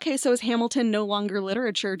like, okay, so is Hamilton no longer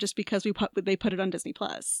literature just because they put it on Disney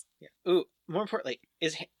Plus? Yeah. Ooh, more importantly,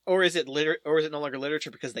 is it no longer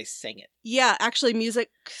literature because they sang it? Yeah, actually,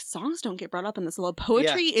 songs don't get brought up in this law.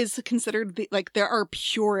 Poetry is considered there are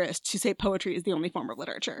purists who say poetry is the only form of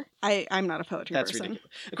literature. I'm not a poetry person. That's ridiculous.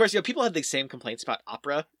 Of course, people have the same complaints about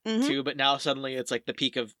opera too, but now suddenly it's like the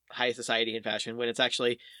peak of high society and fashion when it's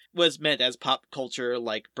actually was meant as pop culture,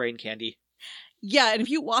 like brain candy. Yeah, and if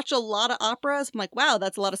you watch a lot of operas, I'm like, wow,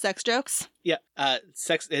 that's a lot of sex jokes. Yeah,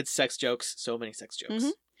 it's sex jokes, so many sex jokes. Mm-hmm.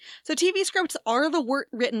 So TV scripts are the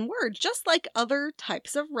written word, just like other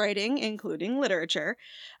types of writing, including literature.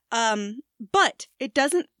 But it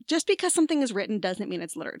doesn't, just because something is written doesn't mean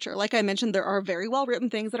it's literature. Like I mentioned, there are very well written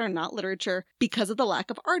things that are not literature because of the lack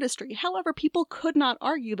of artistry. However, people could not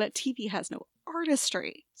argue that TV has no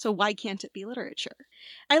artistry. So why can't it be literature?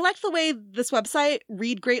 I like the way this website,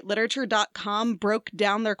 readgreatliterature.com, broke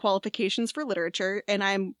down their qualifications for literature, and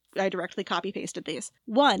I directly copy-pasted these.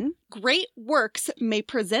 1, great works may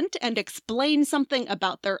present and explain something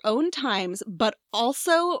about their own times, but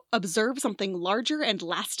also observe something larger and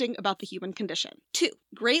lasting about the human condition. 2,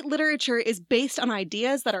 great literature is based on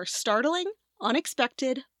ideas that are startling,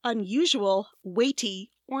 unexpected, unusual,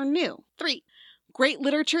 weighty, or new. 3, great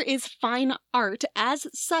literature is fine art. As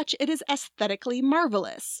such, it is aesthetically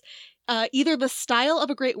marvelous. Either the style of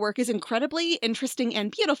a great work is incredibly interesting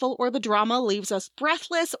and beautiful, or the drama leaves us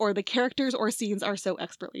breathless, or the characters or scenes are so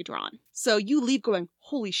expertly drawn. So you leave going,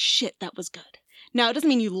 holy shit, that was good. Now, it doesn't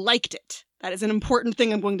mean you liked it. That is an important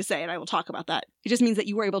thing I'm going to say, and I will talk about that. It just means that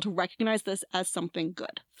you were able to recognize this as something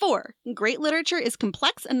good. 4, great literature is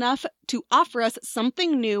complex enough to offer us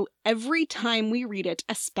something new every time we read it,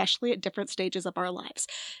 especially at different stages of our lives.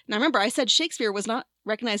 Now remember, I said Shakespeare was not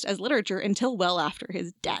recognized as literature until well after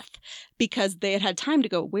his death, because they had time to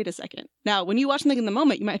go, wait a second. Now, when you watch something in the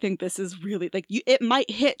moment, you might think this is really, it might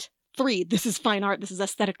hit 3, this is fine art, this is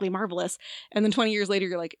aesthetically marvelous, and then 20 years later,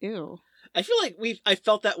 you're like, ew. I feel like I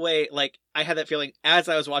felt that way, I had that feeling as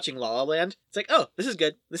I was watching La La Land. It's like, oh, this is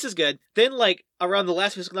good. Then, around the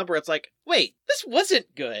last musical number, it's like, wait, this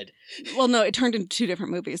wasn't good. Well, no, it turned into 2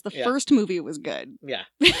 different movies. The first movie was good. Yeah.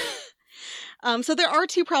 So there are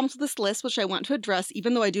 2 problems with this list, which I want to address,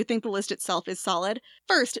 even though I do think the list itself is solid.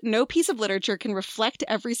 First, no piece of literature can reflect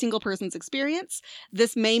every single person's experience.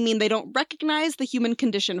 This may mean they don't recognize the human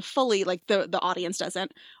condition fully, like the audience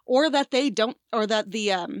doesn't, or that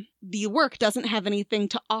the work doesn't have anything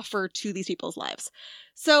to offer to these people's lives.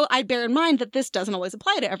 So I'd bear in mind that this doesn't always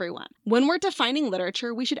apply to everyone. When we're defining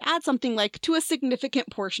literature, we should add something like to a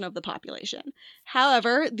significant portion of the population.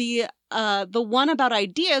 However, the one about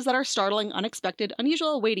ideas that are startling, unexpected,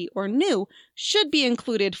 unusual, weighty, or new should be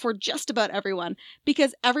included for just about everyone,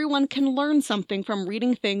 because everyone can learn something from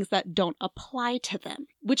reading things that don't apply to them.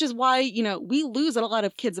 Which is why, we lose a lot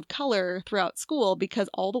of kids of color throughout school, because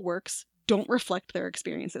all the works don't reflect their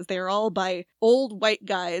experiences. They are all by old white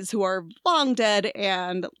guys who are long dead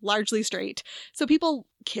and largely straight. So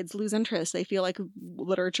kids lose interest. They feel like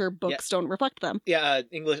literature books don't reflect them. Yeah,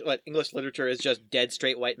 English literature is just dead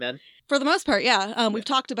straight white men. For the most part, yeah. We've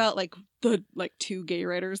talked about the 2 gay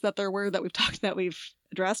writers that there were that we've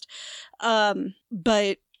addressed.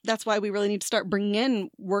 But that's why we really need to start bringing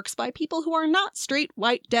in works by people who are not straight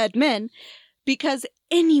white dead men, because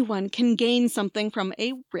anyone can gain something from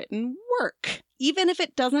a written work. Even if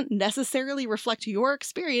it doesn't necessarily reflect your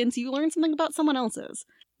experience, you learn something about someone else's.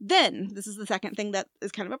 Then, this is the second thing that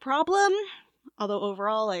is kind of a problem, although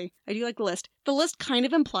overall I do like the list. The list kind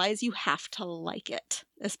of implies you have to like it,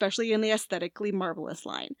 especially in the aesthetically marvelous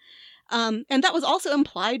line. And that was also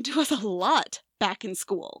implied to us a lot back in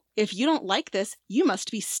school. If you don't like this, you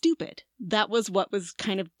must be stupid. That was what was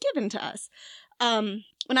kind of given to us.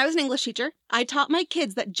 When I was an English teacher, I taught my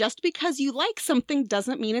kids that just because you like something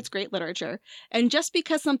doesn't mean it's great literature. And just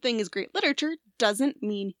because something is great literature doesn't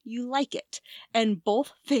mean you like it. And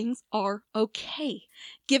both things are okay.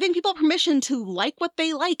 Giving people permission to like what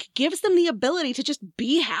they like gives them the ability to just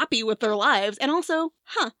be happy with their lives. And also,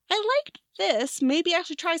 I liked this. Maybe I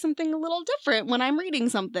should try something a little different when I'm reading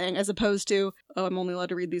something, as opposed to, oh, I'm only allowed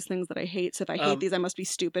to read these things that I hate. So if I hate these, I must be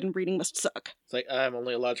stupid and reading must suck. It's like, I'm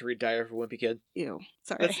only allowed to read Diary of a Wimpy Kid. Ew.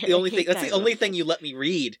 Sorry. That's the only thing you let me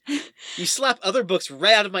read. You slap other books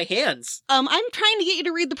right out of my hands. I'm trying to get you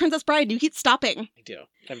to read The Princess Bride. You keep stopping. I do.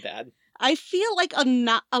 I'm bad. I feel like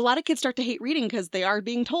a lot of kids start to hate reading because they are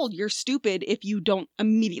being told you're stupid if you don't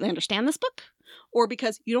immediately understand this book, or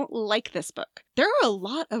because you don't like this book. There are a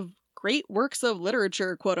lot of great works of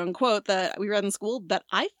literature, quote unquote, that we read in school that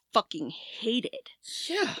I fucking hated.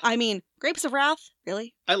 Yeah. I mean, Grapes of Wrath,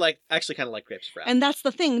 really? I actually kind of like Grapes of Wrath. And that's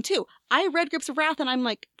the thing, too. I read Grapes of Wrath and I'm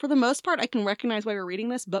like, for the most part, I can recognize why we're reading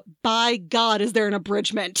this, but by God, is there an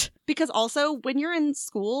abridgment? Because also, when you're in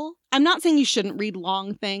school, I'm not saying you shouldn't read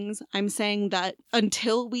long things. I'm saying that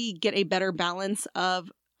until we get a better balance of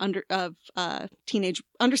teenage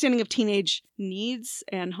understanding of teenage needs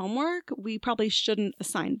and homework, we probably shouldn't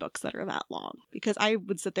assign books that are that long, because I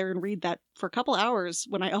would sit there and read that for a couple hours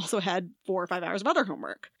when I also had 4 or 5 hours of other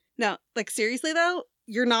homework. Now, like, seriously though,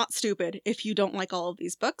 you're not stupid if you don't like all of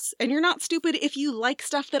these books, and you're not stupid if you like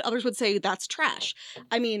stuff that others would say that's trash.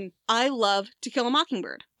 I mean, I love To Kill a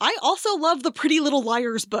Mockingbird. I also love the Pretty Little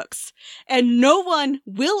Liars books, and no one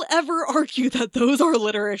will ever argue that those are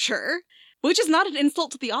literature. Which is not an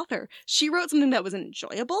insult to the author. She wrote something that was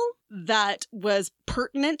enjoyable, that was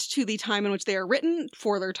pertinent to the time in which they are written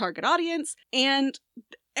for their target audience, and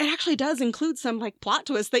it actually does include some, like, plot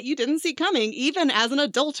twists that you didn't see coming, even as an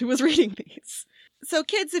adult who was reading these. So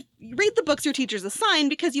kids, if you read the books your teachers assign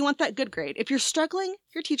because you want that good grade. If you're struggling,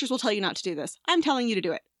 your teachers will tell you not to do this. I'm telling you to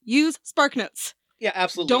do it. Use SparkNotes. Yeah,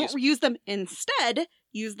 absolutely. Don't use them instead.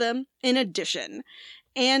 Use them in addition.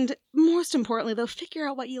 And most importantly, though, figure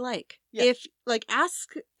out what you like. Yeah. If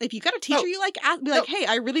you got a teacher you like, be like, hey,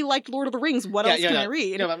 I really liked Lord of the Rings. What else can I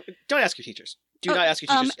read? No, don't ask your teachers. Do not ask your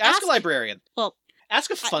teachers. Ask a librarian. Well,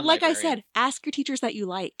 ask a fun like librarian. I said, ask your teachers that you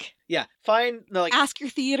like. Yeah, ask your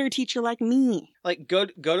theater teacher like me. Like, go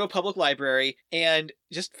to a public library and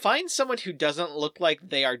just find someone who doesn't look like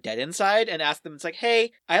they are dead inside and ask them, it's like,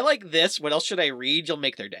 hey, I like this. What else should I read? You'll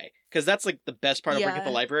make their day. Because that's, like, the best part of working at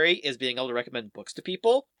the library is being able to recommend books to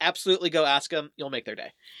people. Absolutely go ask them. You'll make their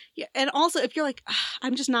day. Yeah, and also if you're like,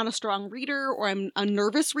 I'm just not a strong reader, or I'm a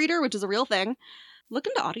nervous reader, which is a real thing, look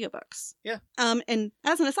into audiobooks. Yeah. And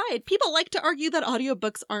as an aside, people like to argue that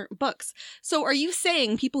audiobooks aren't books. So are you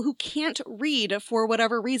saying people who can't read for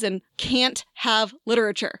whatever reason can't have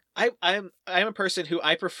literature? I'm a person who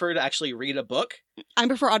I prefer to actually read a book. I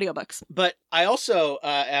prefer audiobooks. But I also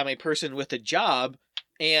am a person with a job,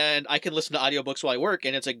 and I can listen to audiobooks while I work,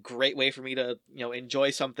 and it's a great way for me to,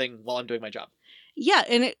 enjoy something while I'm doing my job. Yeah,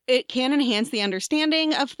 and it can enhance the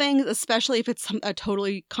understanding of things, especially if it's a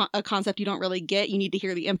totally a concept you don't really get. You need to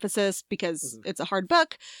hear the emphasis because it's a hard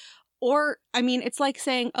book. Or, I mean, it's like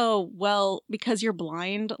saying, oh, well, because you're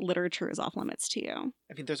blind, literature is off limits to you.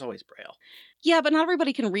 I mean, there's always Braille. Yeah, but not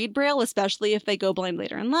everybody can read Braille, especially if they go blind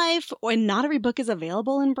later in life. And not every book is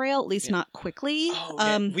available in Braille, at least not quickly.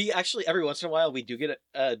 Oh, we actually, every once in a while, we do get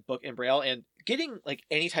a book in Braille, and getting, like,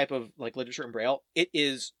 any type of, like, literature in Braille, it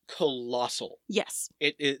is colossal. Yes.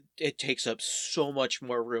 It takes up so much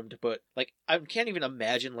more room to put. Like, I can't even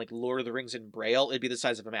imagine, like, Lord of the Rings in Braille. It'd be the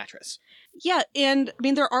size of a mattress. Yeah, and, I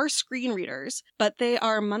mean, there are screen readers, but they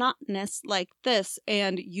are monotonous like this,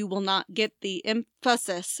 and you will not get the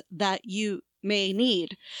emphasis that you may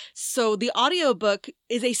need. So the audiobook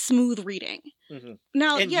is a smooth reading. Mm-hmm.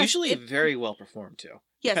 Now, and usually very well performed, too.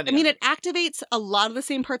 Yes, I mean, it activates a lot of the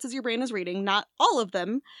same parts as your brain is reading, not all of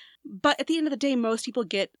them, but at the end of the day, most people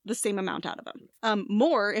get the same amount out of them.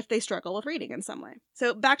 More if they struggle with reading in some way.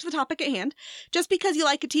 So back to the topic at hand. Just because you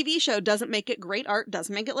like a TV show doesn't make it great art,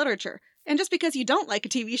 doesn't make it literature. And just because you don't like a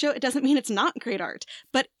TV show, it doesn't mean it's not great art.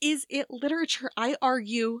 But is it literature? I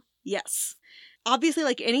argue yes. Obviously,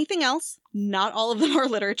 like anything else, not all of them are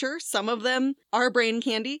literature. Some of them are brain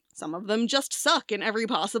candy. Some of them just suck in every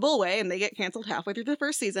possible way, and they get canceled halfway through the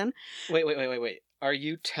first season. Wait. Are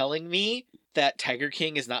you telling me that Tiger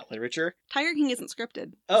King is not literature? Tiger King isn't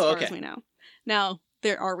scripted, as far as we know. Now,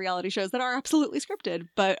 there are reality shows that are absolutely scripted,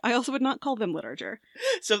 but I also would not call them literature.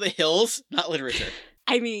 So The Hills, not literature.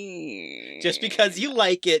 I mean... Just because you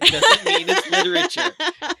like it doesn't mean it's literature.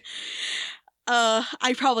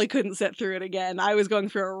 I probably couldn't sit through it again. I was going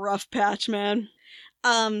through a rough patch, man.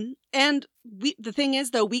 And the thing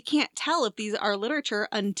is, though, we can't tell if these are literature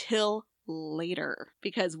until later,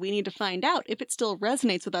 because we need to find out if it still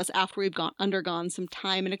resonates with us after we've undergone some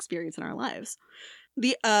time and experience in our lives.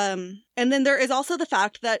 And then there is also the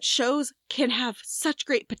fact that shows can have such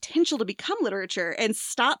great potential to become literature and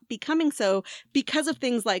stop becoming so because of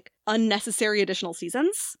things like unnecessary additional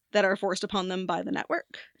seasons that are forced upon them by the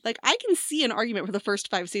network. Like, I can see an argument for the first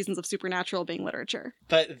 5 seasons of Supernatural being literature.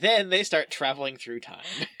 But then they start traveling through time.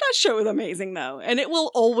 That show is amazing, though, and it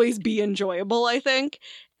will always be enjoyable, I think.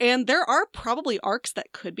 And there are probably arcs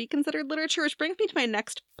that could be considered literature, which brings me to my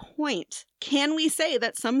next point. Can we say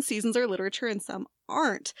that some seasons are literature and some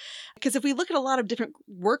aren't? Because if we look at a lot of different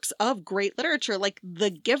works of great literature, like The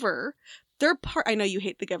Giver, I know you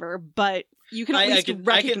hate The Giver, but you can at least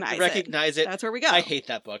recognize it. That's where we go. I hate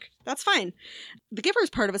that book. That's fine. The Giver is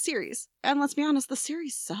part of a series. And let's be honest, the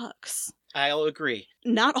series sucks. I'll agree.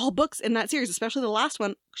 Not all books in that series, especially the last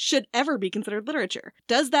one, should ever be considered literature.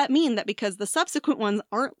 Does that mean that because the subsequent ones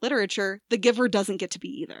aren't literature, The Giver doesn't get to be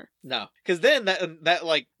either? No. Because then, that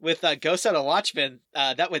like, with Ghost Out of Watchmen,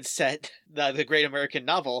 that would set the great American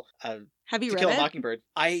novel, Have you To read Kill it? a Mockingbird.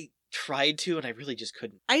 I tried to, and I really just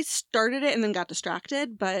couldn't. I started it and then got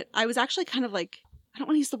distracted, but I was actually kind of like, I don't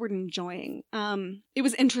want to use the word enjoying. It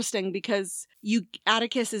was interesting because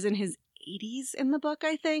Atticus is in his 80s in the book,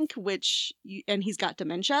 I think, and he's got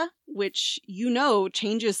dementia, which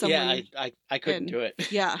changes someone. Yeah, I couldn't do it.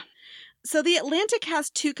 Yeah. So The Atlantic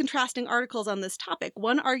has two contrasting articles on this topic.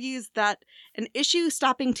 One argues that an issue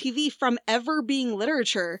stopping TV from ever being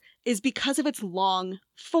literature is because of its long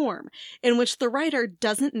form, in which the writer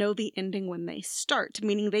doesn't know the ending when they start,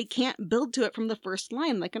 meaning they can't build to it from the first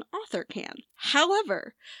line like an author can.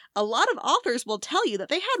 However, a lot of authors will tell you that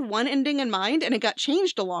they had one ending in mind and it got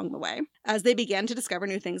changed along the way as they began to discover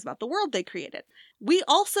new things about the world they created. We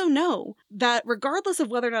also know that regardless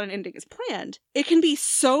of whether or not an ending is planned, it can be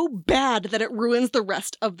so bad that it ruins the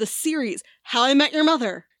rest of the series. How I Met Your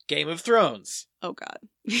Mother. Game of Thrones. Oh, God.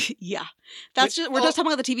 Yeah. We're just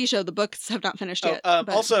talking about the TV show. The books have not finished yet.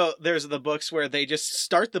 Also, there's the books where they just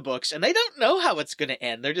start the books and they don't know how it's going to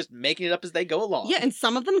end. They're just making it up as they go along. Yeah, and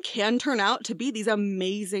some of them can turn out to be these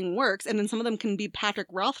amazing works, and then some of them can be Patrick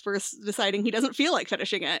Rothfuss deciding he doesn't feel like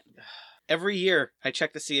finishing it. Every year, I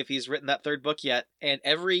check to see if he's written that third book yet, and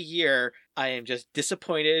every year, I am just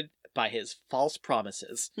disappointed by his false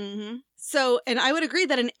promises. Mm-hmm. So, and I would agree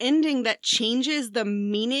that an ending that changes the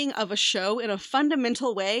meaning of a show in a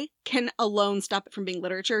fundamental way can alone stop it from being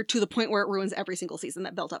literature to the point where it ruins every single season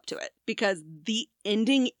that built up to it. Because the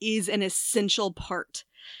ending is an essential part.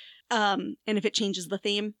 And if it changes the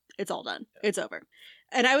theme, it's all done. It's over.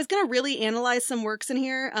 And I was going to really analyze some works in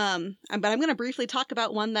here, but I'm going to briefly talk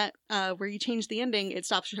about one that where you change the ending, it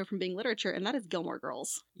stops your show from being literature, and that is Gilmore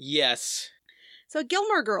Girls. Yes. So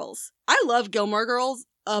Gilmore Girls. I love Gilmore Girls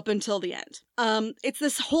up until the end. It's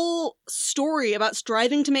this whole story about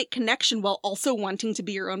striving to make connection while also wanting to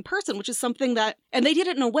be your own person, which is something that, and they did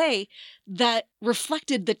it in a way that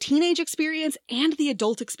reflected the teenage experience and the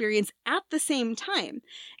adult experience at the same time.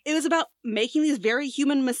 It was about making these very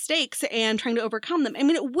human mistakes and trying to overcome them. I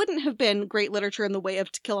mean, it wouldn't have been great literature in the way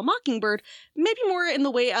of To Kill a Mockingbird, maybe more in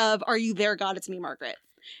the way of Are You There, God? It's Me, Margaret.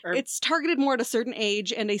 It's targeted more at a certain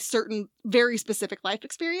age and a certain very specific life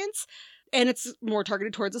experience, and it's more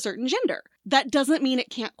targeted towards a certain gender. That doesn't mean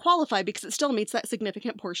it can't qualify because it still meets that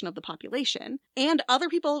significant portion of the population. And other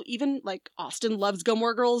people, even like Austin, loves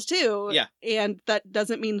Gilmore Girls too. Yeah. And that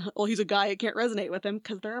doesn't mean, well, he's a guy, I can't resonate with him,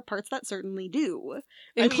 because there are parts that certainly do.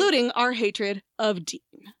 Including our hatred of Dean.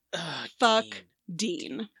 Fuck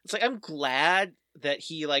Dean. It's like, I'm glad that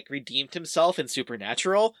he redeemed himself in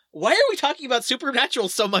Supernatural. Why are we talking about Supernatural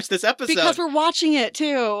so much this episode? Because we're watching it too.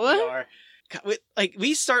 We are.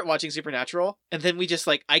 We start watching Supernatural and then we just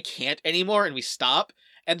I can't anymore, and we stop,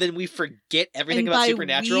 and then we forget everything about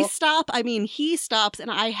Supernatural. We stop, I mean he stops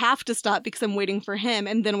and I have to stop because I'm waiting for him,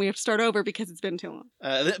 and then we have to start over because it's been too long.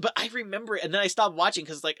 But I remember it, and then I stopped watching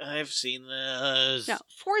because I've seen this. Now,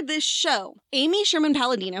 for this show, Amy Sherman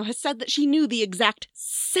Palladino has said that she knew the exact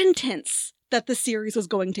sentence that the series was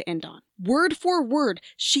going to end on. Word for word,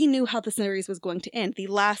 she knew how the series was going to end. The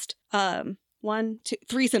last,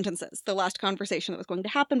 3 sentences. The last conversation that was going to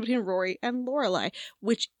happen between Rory and Lorelai,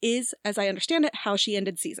 which is, as I understand it, how she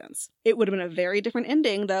ended Seasons. It would have been a very different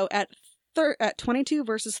ending, though, at 22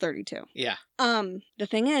 versus 32. Yeah. The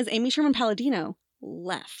thing is, Amy Sherman Palladino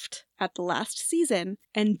left at the last season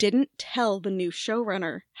and didn't tell the new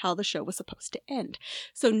showrunner how the show was supposed to end.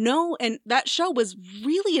 And that show was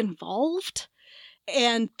really involved,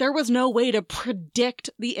 and there was no way to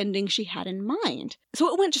predict the ending she had in mind.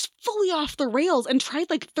 So it went just fully off the rails and tried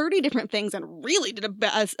 30 different things and really did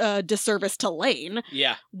a disservice to Lane.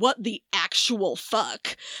 Yeah. What the actual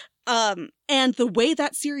fuck? And the way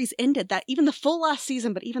that series ended, that even the full last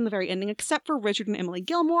season, but even the very ending, except for Richard and Emily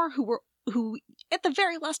Gilmore, who at the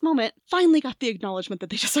very last moment finally got the acknowledgement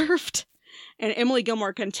that they deserved. And Emily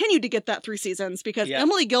Gilmore continued to get that 3 seasons because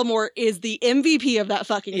Emily Gilmore is the MVP of that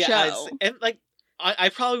fucking show. And I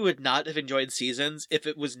probably would not have enjoyed Seasons if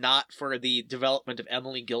it was not for the development of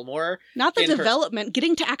Emily Gilmore. Not the development,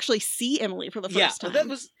 getting to actually see Emily for the first time. That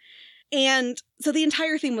was... And so the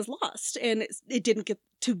entire thing was lost, and it didn't get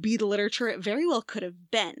to be the literature it very well could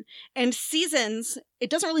have been. And Seasons, it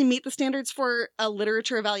doesn't really meet the standards for a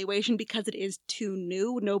literature evaluation because it is too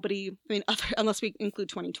new. Nobody, unless we include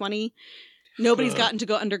 2020, Nobody's gotten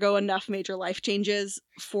to undergo enough major life changes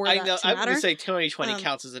for that to matter. I'm going to say 2020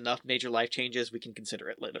 counts as enough major life changes. We can consider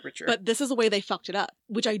it literature. But this is the way they fucked it up,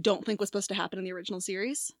 which I don't think was supposed to happen in the original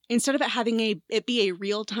series. Instead of it having it be a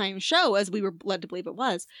real-time show, as we were led to believe it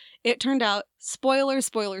was, it turned out, spoiler,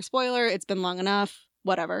 it's been long enough,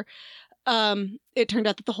 whatever. It turned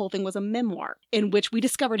out that the whole thing was a memoir in which we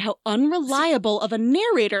discovered how unreliable of a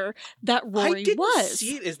narrator that Rory was.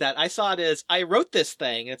 See it as that. I saw it as, I wrote this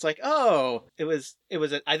thing. It's like, oh, I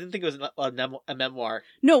didn't think it was a memoir.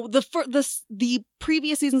 No, the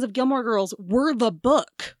previous seasons of Gilmore Girls were the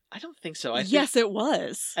book. I don't think so. Yes, it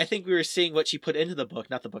was. I think we were seeing what she put into the book,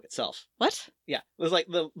 not the book itself. What? Yeah, it was like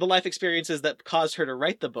the life experiences that caused her to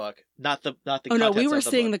write the book, not the contents Oh no, we were of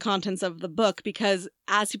the seeing book. the contents of the book because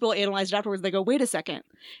as people analyzed it afterwards, they go, wait a second.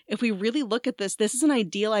 If we really look at this is an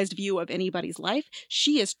idealized view of anybody's life.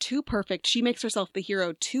 She is too perfect. She makes herself the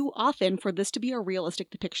hero too often for this to be a realistic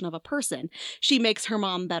depiction of a person. She makes her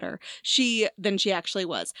mom better than she actually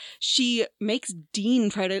was. She makes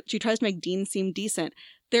she tries to make Dean seem decent.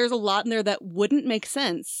 There's a lot in there that wouldn't make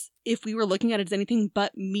sense if we were looking at it as anything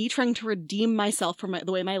but me trying to redeem myself from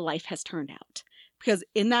the way my life has turned out. Because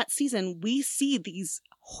in that season, we see these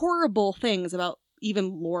horrible things about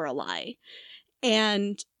even Lorelai,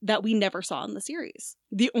 and that we never saw in the series.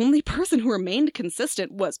 The only person who remained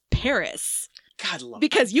consistent was Paris. God, love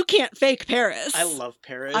because you can't fake Paris. I love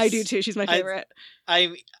Paris. I do too. She's my favorite.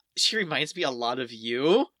 She reminds me a lot of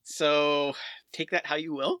you, so take that how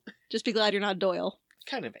you will. Just be glad you're not Doyle.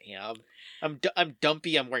 Kind of am. I'm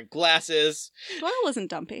dumpy. I'm wearing glasses. Doyle wasn't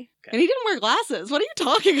dumpy, okay. And he didn't wear glasses. What are you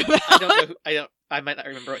talking about? I might not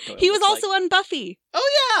remember what Doyle. He was also on Buffy. Oh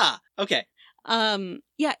yeah. Okay.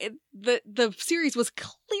 The series was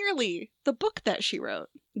clearly the book that she wrote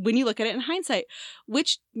when you look at it in hindsight,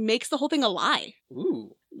 which makes the whole thing a lie.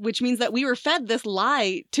 Ooh. Which means that we were fed this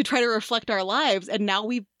lie to try to reflect our lives, and now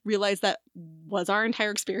we realize that was our entire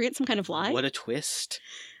experience some kind of lie. What a twist.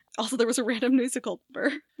 Also, there was a random musical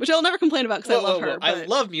number, which I'll never complain about because I love her. But... I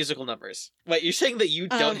love musical numbers. Wait, you're saying that you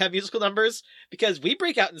don't have musical numbers? Because we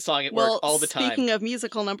break out in song at work all the time. Speaking of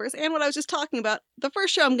musical numbers, and what I was just talking about, the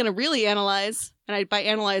first show I'm going to really analyze, and by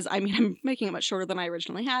analyze, I mean I'm making it much shorter than I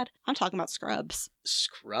originally had. I'm talking about Scrubs.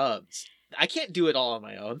 Scrubs. I can't do it all on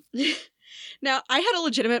my own. Now, I had a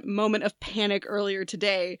legitimate moment of panic earlier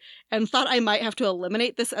today and thought I might have to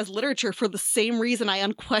eliminate this as literature for the same reason I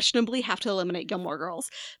unquestionably have to eliminate Gilmore Girls.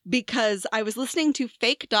 Because I was listening to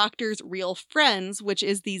Fake Doctor's Real Friends, which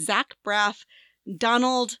is the Zach Braff,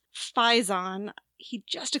 Donald Faison. He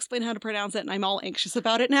just explained how to pronounce it, and I'm all anxious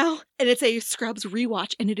about it now. And it's a Scrubs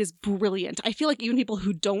rewatch, and it is brilliant. I feel like even people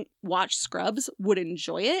who don't watch Scrubs would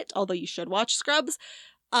enjoy it, although you should watch Scrubs.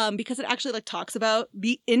 Because it actually talks about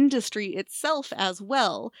the industry itself as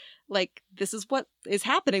well. This is what is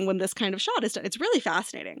happening when this kind of shot is done. It's really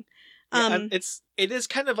fascinating. It is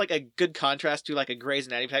kind of like a good contrast to a Grey's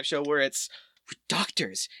Anatomy type show where it's we're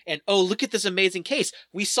doctors and oh look at this amazing case.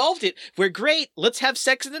 We solved it. We're great. Let's have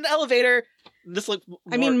sex in an elevator.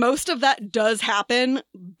 I mean, most of that does happen,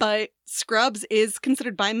 but Scrubs is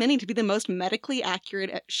considered by many to be the most medically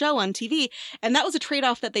accurate show on TV, and that was a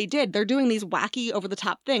trade-off that they did. They're doing these wacky,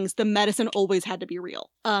 over-the-top things. The medicine always had to be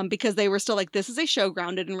real, because they were still this is a show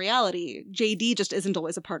grounded in reality. JD just isn't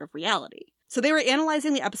always a part of reality. So they were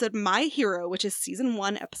analyzing the episode My Hero, which is season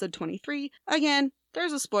 1, episode 23. Again,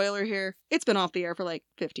 there's a spoiler here. It's been off the air for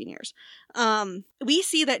 15 years. We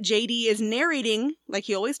see that JD is narrating, like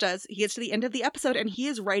he always does. He gets to the end of the episode and he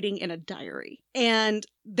is writing in a diary. And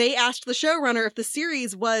they asked the showrunner if the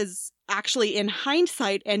series was actually in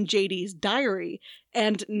hindsight and JD's diary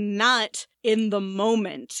and not in the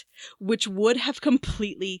moment, which would have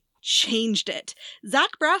completely changed it.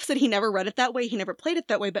 Zach Braff said he never read it that way. He never played it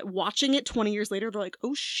that way. But watching it 20 years later, they're like,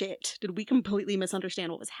 oh shit, did we completely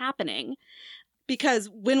misunderstand what was happening? Because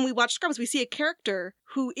when we watch Scrubs, we see a character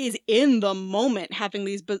who is in the moment having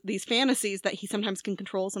these fantasies that he sometimes can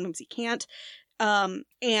control, sometimes he can't.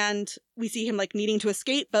 And we see him needing to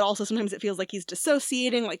escape, but also sometimes it feels like he's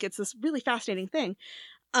dissociating. It's this really fascinating thing.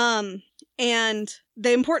 And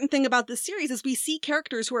the important thing about this series is we see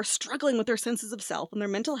characters who are struggling with their senses of self and their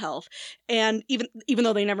mental health, and even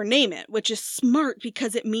though they never name it, which is smart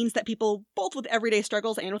because it means that people both with everyday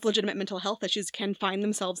struggles and with legitimate mental health issues can find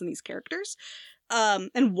themselves in these characters.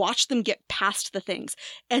 And watch them get past the things.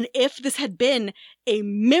 And if this had been a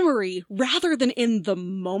memory rather than in the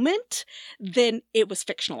moment, then it was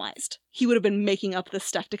fictionalized. He would have been making up this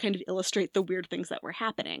stuff to kind of illustrate the weird things that were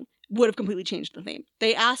happening. Would have completely changed the theme.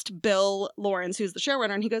 They asked Bill Lawrence, who's the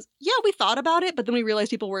showrunner, and he goes, yeah, we thought about it, but then we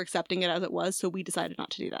realized people were accepting it as it was, so we decided not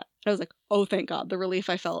to do that. I was like, oh, thank God. The relief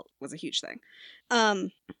I felt was a huge thing.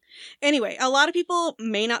 Anyway, a lot of people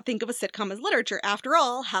may not think of a sitcom as literature. After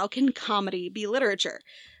all, how can comedy be literature?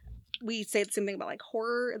 We say the same thing about like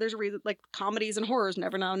horror. There's a reason like comedies and horrors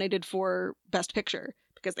never nominated for Best Picture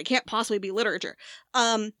because they can't possibly be literature.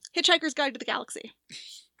 Hitchhiker's Guide to the Galaxy.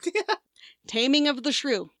 Taming of the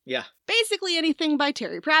Shrew. Yeah. Basically anything by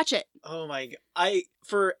Terry Pratchett. Oh my god.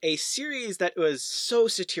 For a series that was so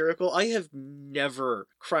satirical, I have never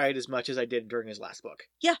cried as much as I did during his last book.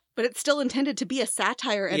 Yeah, but it's still intended to be a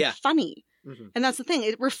satire and funny. Mm-hmm. And that's the thing.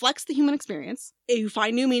 It reflects the human experience. You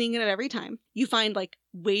find new meaning in it every time. You find like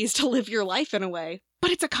ways to live your life in a way, but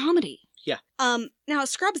it's a comedy. Yeah. Now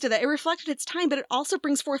Scrubs did that. It reflected its time, but it also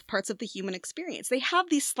brings forth parts of the human experience. They have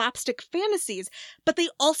these slapstick fantasies, but they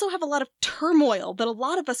also have a lot of turmoil that a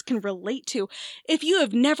lot of us can relate to. If you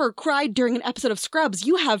have never cried during an episode of Scrubs,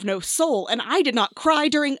 you have no soul, and I did not cry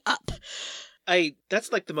during Up.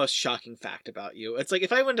 That's like the most shocking fact about you. It's like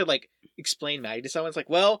if I wanted to like explain Maddie to someone, it's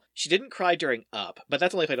like, well, she didn't cry during Up, but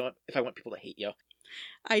that's only if I want people to hate you.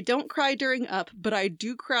 I don't cry during Up, but I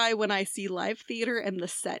do cry when I see live theater and the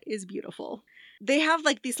set is beautiful. They have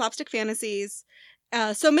like these slapstick fantasies.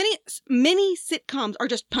 So many sitcoms are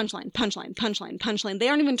just punchline, punchline, punchline, punchline. They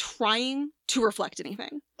aren't even trying to reflect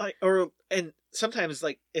anything. And sometimes,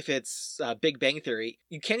 like, if it's Big Bang Theory,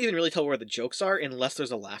 you can't even really tell where the jokes are unless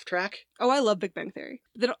there's a laugh track. Oh, I love Big Bang Theory.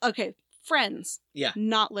 Okay, Friends. Yeah.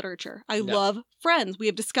 Not literature. I love Friends. We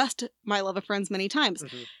have discussed my love of Friends many times.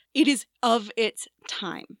 Mm-hmm. It is of its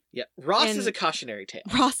time. Yeah. Ross is a cautionary tale.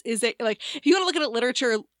 Ross is if you want to look at it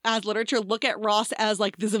literature, look at Ross as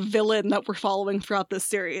like this villain that we're following throughout this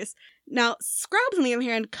series. Now, Scrubs, on the other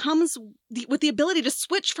hand, comes with the ability to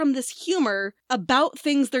switch from this humor about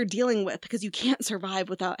things they're dealing with, because you can't survive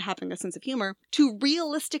without having a sense of humor, to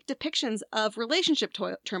realistic depictions of relationship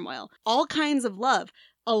turmoil, all kinds of love.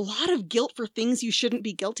 A lot of guilt for things you shouldn't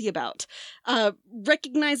be guilty about.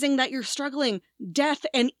 Recognizing that you're struggling, death,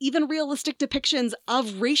 and even realistic depictions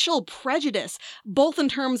of racial prejudice, both in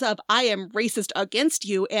terms of I am racist against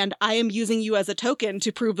you and I am using you as a token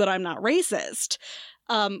to prove that I'm not racist.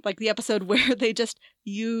 Like the episode where they just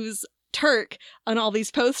use Turk on all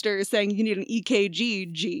these posters saying you need an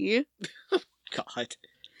EKG, G. God.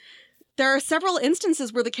 There are several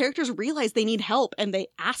instances where the characters realize they need help and they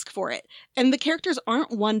ask for it. And the characters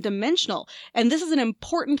aren't one-dimensional. And this is an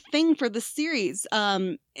important thing for the series.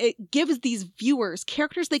 It gives these viewers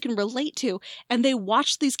characters they can relate to, and they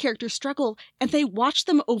watch these characters struggle, and they watch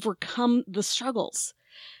them overcome the struggles.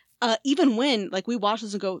 Even when, like, we watch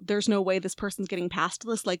this and go, there's no way this person's getting past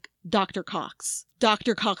this, like Dr. Cox.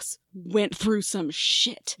 Dr. Cox went through some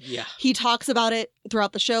shit. Yeah. He talks about it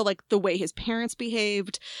throughout the show, like the way his parents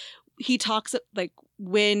behaved. He talks like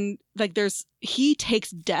when like he takes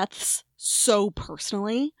deaths so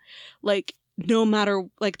personally, like no matter,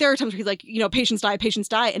 like there are times where he's like, patients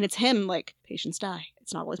die, and it's him like, patients die,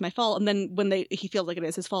 it's not always my fault. And then when he feels like it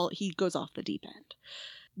is his fault, he goes off the deep end.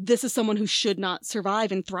 This is someone who should not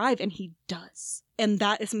survive and thrive, and he does. And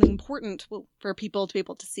that is something important for people to be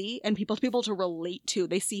able to see and people to be able to relate to.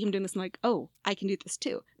 They see him doing this and like, oh, I can do this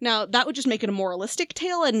too. Now, that would just make it a moralistic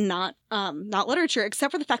tale and not literature,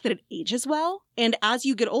 except for the fact that it ages well. And as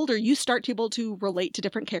you get older, you start to be able to relate to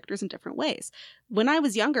different characters in different ways. When I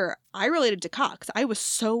was younger, I related to Cox. I was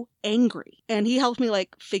so angry. And he helped me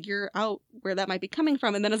like figure out where that might be coming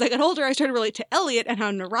from. And then as I got older, I started to relate to Elliot and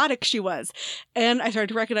how neurotic she was. And I started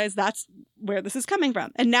to recognize that's where this is coming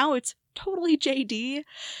from. And now it's totally JD.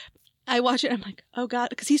 I watch it and I'm like, oh God,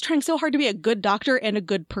 because he's trying so hard to be a good doctor and a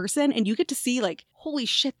good person. And you get to see like, holy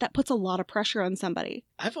shit, that puts a lot of pressure on somebody.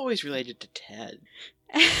 I've always related to Ted.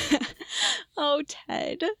 Oh,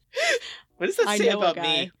 Ted. What does that say about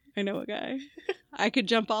me? I know a guy. I could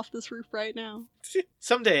jump off this roof right now.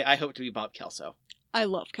 Someday I hope to be Bob Kelso. I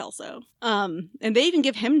love Kelso. And they even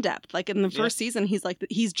give him depth. Like in the first season, he's like,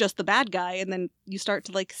 he's just the bad guy. And then you start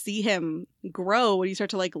to like see him grow and you start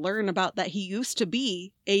to like learn about that he used to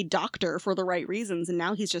be a doctor for the right reasons. And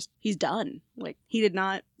now he's done. Like he did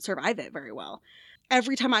not survive it very well.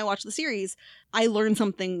 Every time I watch the series, I learn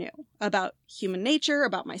something new about human nature,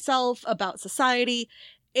 about myself, about society.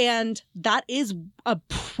 And that is a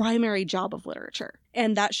primary job of literature.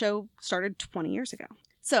 And that show started 20 years ago.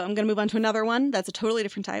 So I'm going to move on to another one that's a totally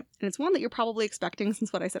different type. And it's one that you're probably expecting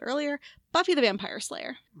since what I said earlier. Buffy the Vampire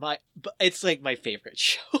Slayer. It's like my favorite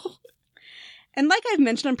show. And like I've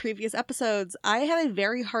mentioned on previous episodes, I have a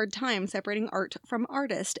very hard time separating art from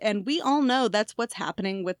artist. And we all know that's what's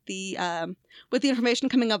happening with the information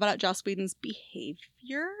coming up about Joss Whedon's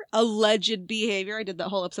behavior. Alleged behavior. I did that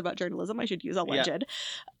whole episode about journalism. I should use alleged.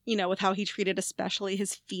 Yeah. With how he treated especially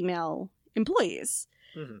his female employees.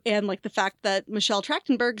 Mm-hmm. And like the fact that Michelle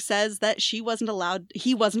Trachtenberg says that he wasn't allowed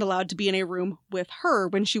to be in a room with her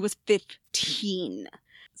when she was 15.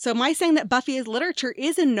 So my saying that Buffy is literature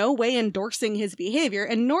is in no way endorsing his behavior,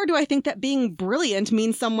 and nor do I think that being brilliant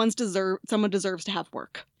means someone deserves to have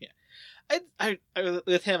work. Yeah. I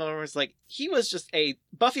with him, I was like,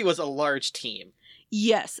 Buffy was a large team.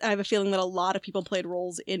 Yes, I have a feeling that a lot of people played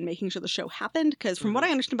roles in making sure the show happened, because from what I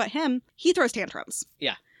understand about him, he throws tantrums.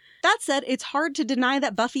 Yeah. That said, it's hard to deny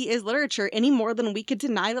that Buffy is literature any more than we could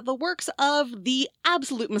deny that the works of the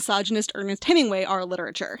absolute misogynist Ernest Hemingway are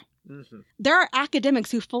literature. Mm-hmm. There are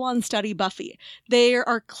academics who full-on study Buffy. There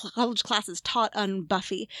are college classes taught on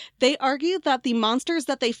Buffy. They argue that the monsters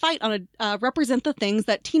that they fight on represent the things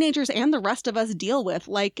that teenagers and the rest of us deal with,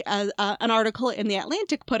 like an article in The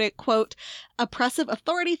Atlantic put it, quote, oppressive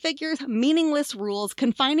authority figures, meaningless rules,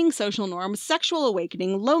 confining social norms, sexual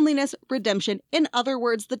awakening, loneliness, redemption, in other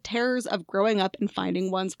words, the terrors of growing up and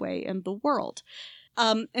finding one's way in the world.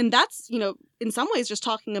 And that's, in some ways just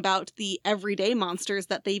talking about the everyday monsters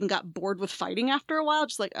that they even got bored with fighting after a while.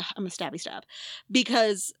 Just like, I'm a stabby stab.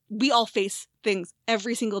 Because we all face things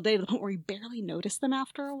every single day to the point where we barely notice them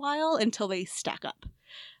after a while until they stack up.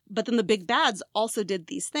 But then the big bads also did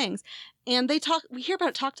these things. And we hear about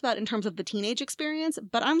it talked about in terms of the teenage experience,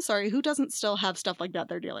 but I'm sorry, who doesn't still have stuff like that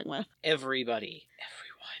they're dealing with? Everybody.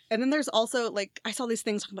 And then there's also, I saw these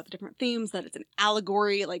things talking about the different themes, that it's an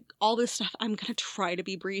allegory, all this stuff. I'm going to try to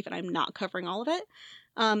be brief, and I'm not covering all of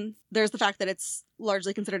it. There's the fact that it's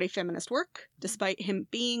largely considered a feminist work, despite him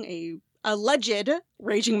being a alleged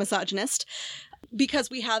raging misogynist,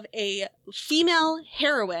 because we have a female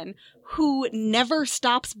heroine who never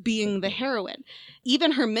stops being the heroine.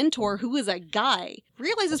 Even her mentor, who is a guy,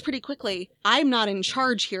 realizes pretty quickly, I'm not in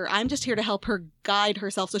charge here. I'm just here to help her guide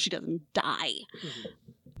herself so she doesn't die. Mm-hmm.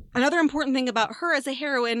 Another important thing about her as a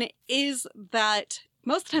heroine is that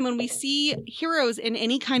most of the time when we see heroes in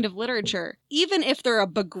any kind of literature, even if they're a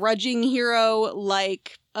begrudging hero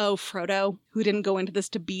like, Frodo, who didn't go into this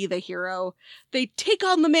to be the hero, they take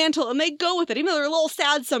on the mantle and they go with it, even though they're a little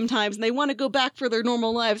sad sometimes and they want to go back for their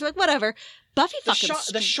normal lives. Like, whatever. Buffy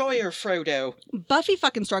the Sawyer Frodo. Buffy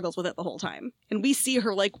fucking struggles with it the whole time. And we see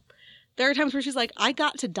her, there are times where she's like, I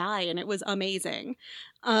got to die and it was amazing.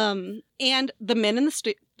 And the men in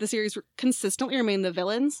the series consistently remain the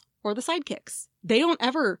villains or the sidekicks. They don't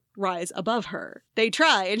ever rise above her. They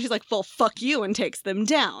try, and she's like, well, fuck you, and takes them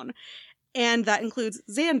down. And that includes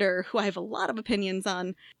Xander, who I have a lot of opinions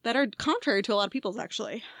on that are contrary to a lot of people's,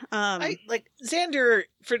 actually. Xander,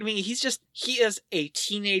 for me, he is a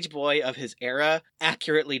teenage boy of his era,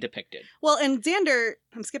 accurately depicted. Well, and Xander,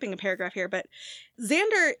 I'm skipping a paragraph here, but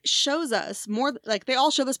Xander shows us more, they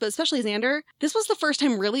all show this, but especially Xander, this was the first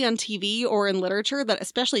time really on TV or in literature that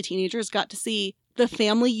especially teenagers got to see the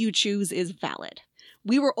family you choose is valid.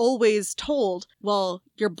 We were always told, well,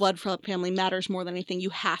 your blood family matters more than anything. You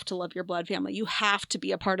have to love your blood family. You have to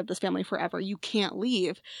be a part of this family forever. You can't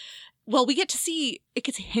leave. Well, we get to see, it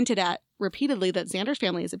gets hinted at repeatedly that Xander's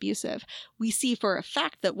family is abusive. We see for a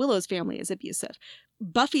fact that Willow's family is abusive.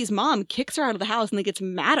 Buffy's mom kicks her out of the house and then gets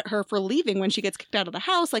mad at her for leaving when she gets kicked out of the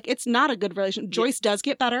house. It's not a good relationship. Joyce does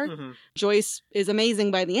get better. Mm-hmm. Joyce is amazing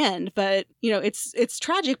by the end, but, it's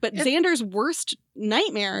tragic. But Xander's worst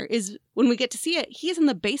nightmare is when we get to see it, he's in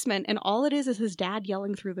the basement and all it is his dad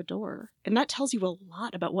yelling through the door. And that tells you a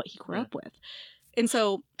lot about what he grew up with. And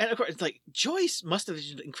of course, Joyce must have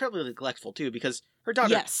been incredibly neglectful too, because her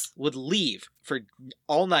daughter would leave for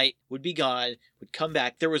all night, would be gone, would come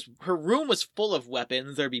back. Her room was full of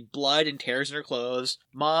weapons. There'd be blood and tears in her clothes.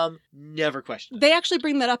 Mom never questioned. They actually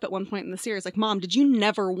bring that up at one point in the series. Mom, did you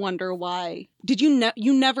never wonder why? Did you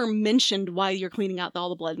never mentioned why you're cleaning out all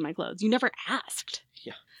the blood in my clothes? You never asked.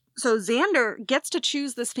 Yeah. So Xander gets to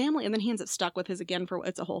choose this family, and then he ends up stuck with his again for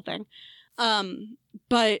it's a whole thing.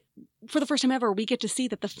 But for the first time ever, we get to see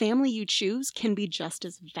that the family you choose can be just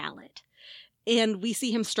as valid. And we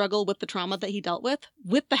see him struggle with the trauma that he dealt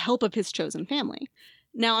with the help of his chosen family.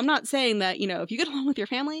 Now, I'm not saying that, if you get along with your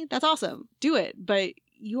family, that's awesome. Do it. But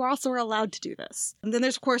you also are allowed to do this. And then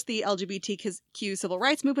there's, of course, the LGBTQ civil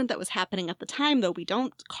rights movement that was happening at the time, though we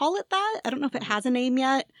don't call it that. I don't know if it has a name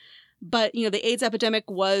yet. But, the AIDS epidemic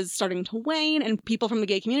was starting to wane, and people from the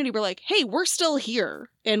gay community were like, hey, we're still here,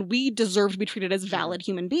 and we deserve to be treated as valid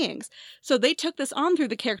human beings. So they took this on through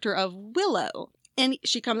the character of Willow. And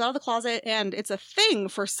she comes out of the closet, and it's a thing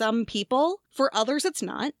for some people. For others, it's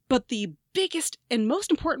not. But the biggest and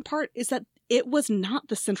most important part is that it was not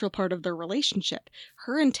the central part of their relationship.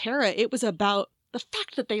 Her and Tara, it was about the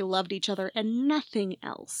fact that they loved each other and nothing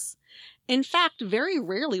else. In fact, very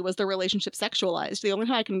rarely was the relationship sexualized. The only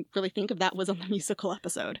time I can really think of that was on the musical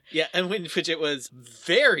episode. Yeah, and which it was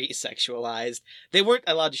very sexualized. They weren't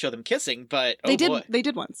allowed to show them kissing, but They did once. They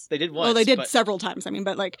did once. Well, they did several times. I mean,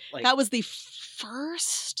 but like that was the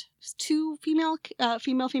first two female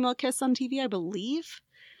kiss on TV, I believe.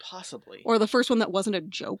 Possibly. Or the first one that wasn't a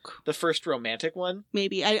joke. The first romantic one?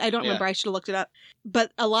 Maybe. I don't remember. I should have looked it up.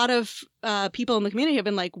 But a lot of people in the community have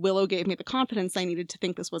been like, Willow gave me the confidence I needed to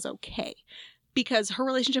think this was okay. Because her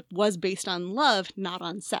relationship was based on love, not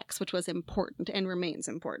on sex, which was important and remains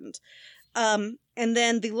important. And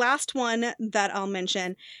then the last one that I'll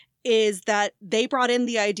mention is that they brought in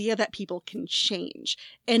the idea that people can change.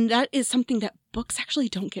 And that is something that books actually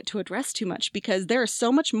don't get to address too much, because there is so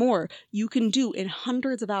much more you can do in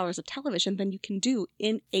hundreds of hours of television than you can do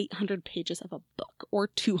in 800 pages of a book or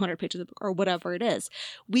 200 pages of a book or whatever it is.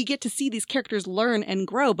 We get to see these characters learn and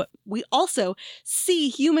grow, but we also see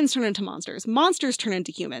humans turn into monsters, monsters turn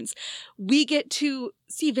into humans. We get to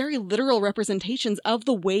see very literal representations of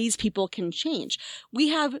the ways people can change. We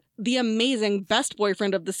have the amazing best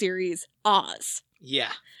boyfriend of the series, Oz.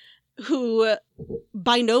 Yeah. Who,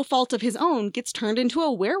 by no fault of his own, gets turned into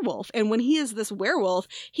a werewolf. And when he is this werewolf,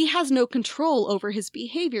 he has no control over his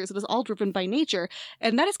behaviors. It is all driven by nature.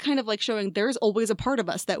 And that is kind of like showing there's always a part of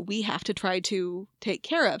us that we have to try to take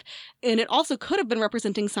care of. And it also could have been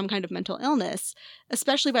representing some kind of mental illness,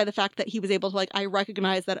 especially by the fact that he was able to, like, I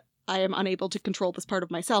recognize that I am unable to control this part of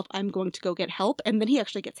myself. I'm going to go get help. And then he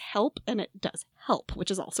actually gets help, and it does help, which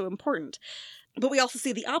is also important. But we also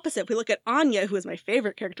see the opposite. If we look at Anya, who is my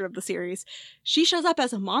favorite character of the series, she shows up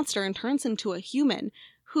as a monster and turns into a human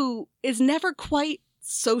who is never quite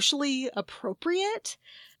socially appropriate,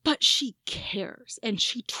 but she cares and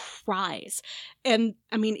she tries. And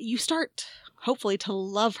I mean, you start hopefully to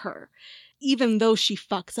love her, even though she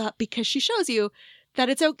fucks up, because she shows you that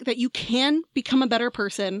it's okay, that you can become a better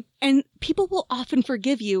person, and people will often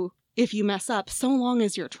forgive you if you mess up, so long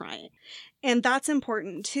as you're trying. And that's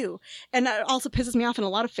important too. And that also pisses me off in a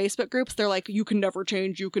lot of Facebook groups. They're like, you can never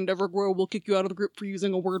change, you can never grow, we'll kick you out of the group for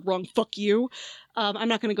using a word wrong, fuck you. I'm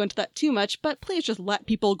not going to go into that too much, but please just let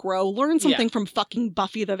people grow. Learn something from fucking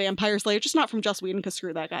Buffy the Vampire Slayer, just not from Joss Whedon, because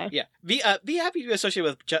screw that guy. Yeah. Be happy to be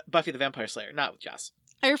associated with Buffy the Vampire Slayer, not with Joss.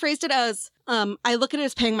 I rephrased it as, I look at it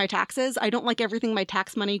as paying my taxes. I don't like everything my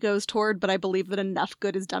tax money goes toward, but I believe that enough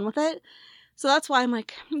good is done with it. So that's why I'm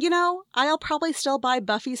like, I'll probably still buy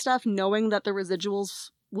Buffy stuff knowing that the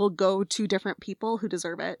residuals will go to different people who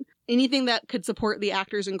deserve it. Anything that could support the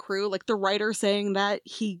actors and crew, like the writer saying that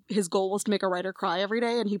his goal was to make a writer cry every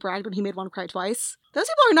day, and he bragged when he made one cry twice. Those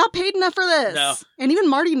people are not paid enough for this. No. And even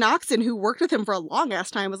Marty Noxon, who worked with him for a long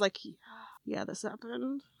ass time, was like, yeah, this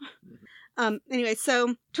happened. Anyway,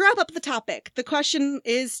 so to wrap up the topic, the question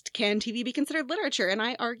is, can TV be considered literature? And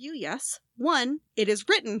I argue yes. 1, it is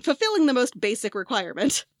written, fulfilling the most basic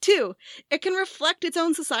requirement. 2, it can reflect its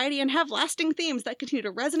own society and have lasting themes that continue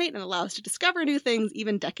to resonate and allow us to discover new things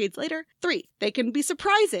even decades later. 3, they can be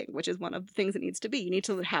surprising, which is one of the things it needs to be. You need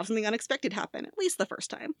to have something unexpected happen, at least the first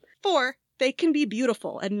time. 4, they can be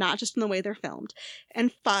beautiful and not just in the way they're filmed.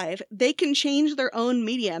 And 5, they can change their own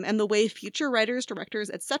medium and the way future writers, directors,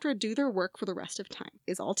 etc. do their work for the rest of time.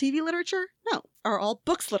 Is all TV literature? No. Are all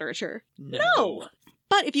books literature? No.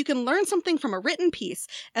 But if you can learn something from a written piece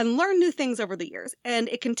and learn new things over the years, and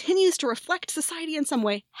it continues to reflect society in some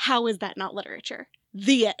way, how is that not literature?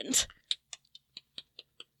 The end.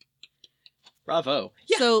 Bravo.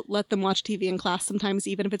 Yeah. So let them watch TV in class sometimes,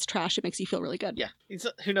 even if it's trash, it makes you feel really good. Yeah.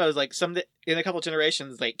 Who knows, like, in a couple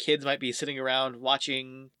generations, like, kids might be sitting around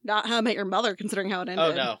watching... Not How I Met Your Mother, considering how it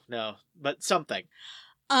ended. Oh, no. But something.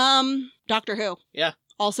 Doctor Who. Yeah.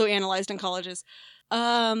 Also analyzed in colleges.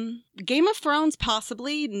 Game of Thrones,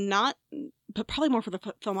 possibly not, but probably more for the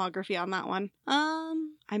filmography on that one.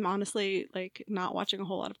 I'm honestly, like, not watching a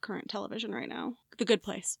whole lot of current television right now. The Good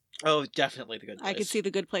Place. Oh, definitely The Good Place. I could see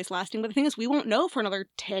The Good Place lasting, but the thing is, we won't know for another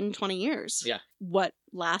 10, 20 years. Yeah. What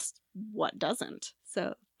lasts, what doesn't.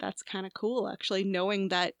 So that's kind of cool, actually, knowing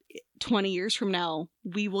that 20 years from now,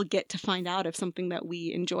 we will get to find out if something that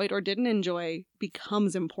we enjoyed or didn't enjoy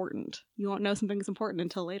becomes important. You won't know something's important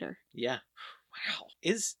until later. Yeah. Wow.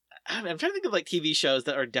 I'm trying to think of, like, TV shows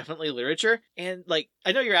that are definitely literature, and, like,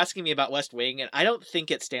 I know you're asking me about West Wing, and I don't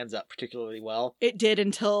think it stands up particularly well. It did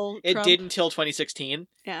until Trump. 2016.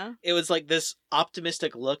 Yeah. It was, like, this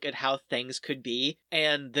optimistic look at how things could be,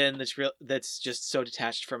 and then that's just so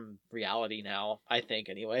detached from reality now, I think,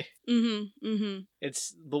 anyway. The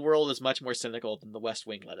world is much more cynical than the West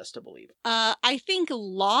Wing led us to believe. I think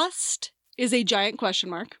Lost is a giant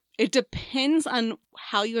question mark. It depends on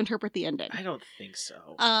how you interpret the ending. I don't think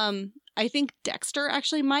so. I think Dexter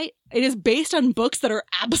actually might. It is based on books that are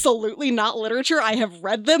absolutely not literature. I have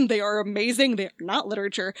read them. They are amazing. They are not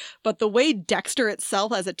literature. But the way Dexter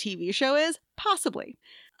itself as a TV show is, possibly.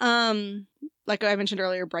 Like I mentioned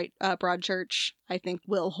earlier, Broadchurch, I think,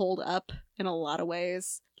 will hold up in a lot of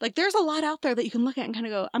ways. Like, there's a lot out there that you can look at and kind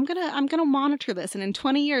of go, I'm gonna monitor this, and in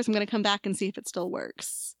 20 years, I'm gonna come back and see if it still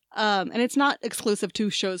works. And it's not exclusive to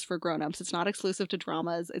shows for grown-ups. It's not exclusive to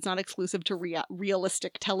dramas. It's not exclusive to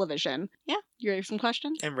realistic television. Yeah, you ready for some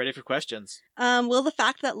questions? I'm ready for questions. Will the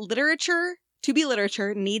fact that literature, to be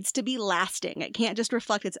literature, needs to be lasting? It can't just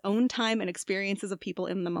reflect its own time and experiences of people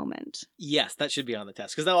in the moment. Yes, that should be on the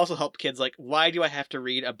test. Because that'll also help kids, like, why do I have to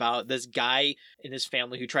read about this guy and his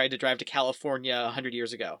family who tried to drive to California 100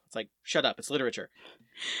 years ago? It's like, shut up, it's literature.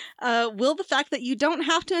 Will the fact that you don't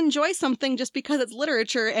have to enjoy something just because it's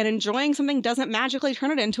literature, and enjoying something doesn't magically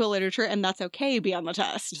turn it into a literature, and that's okay, be on the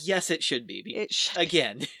test? Yes, it should be. It should.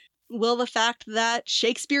 Again. Will the fact that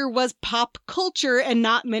Shakespeare was pop culture and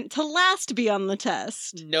not meant to last be on the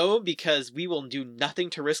test? No, because we will do nothing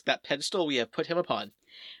to risk that pedestal we have put him upon.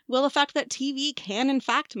 Will the fact that TV can, in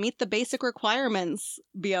fact, meet the basic requirements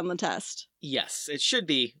be on the test? Yes, it should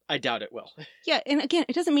be. I doubt it will. Yeah, and again,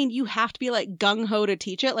 it doesn't mean you have to be, like, gung-ho to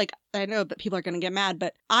teach it. Like, I know that people are going to get mad,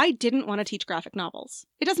 but I didn't want to teach graphic novels.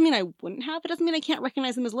 It doesn't mean I wouldn't have. It doesn't mean I can't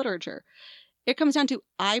recognize them as literature. It comes down to,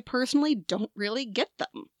 I personally don't really get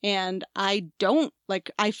them. And I don't,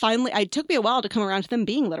 like, it took me a while to come around to them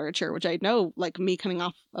being literature, which I know, like, me coming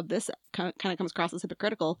off of this kind of comes across as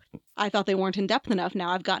hypocritical. I thought they weren't in-depth enough.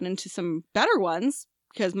 Now I've gotten into some better ones,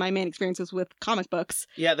 because my main experience was with comic books.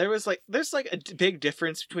 Yeah, there's a big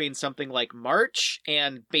difference between something like March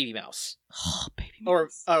and Baby Mouse. Oh, Baby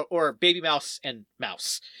Mouse. Or Baby Mouse and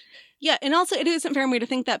Mouse. Yeah, and also it isn't fair for me to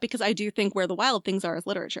think that, because I do think Where the Wild Things Are is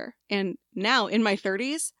literature. And now, in my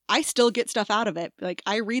 30s, I still get stuff out of it. Like,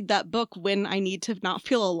 I read that book when I need to not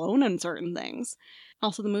feel alone in certain things.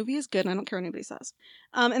 Also, the movie is good, and I don't care what anybody says.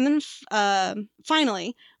 And then,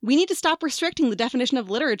 finally, we need to stop restricting the definition of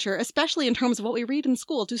literature, especially in terms of what we read in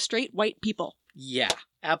school, to straight white people. Yeah,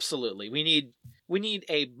 absolutely. We need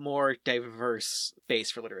a more diverse base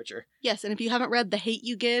for literature. Yes, and if you haven't read The Hate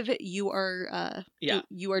U Give, you are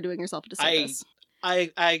you are doing yourself a disservice.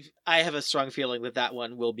 I have a strong feeling that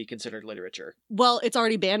one will be considered literature. Well, it's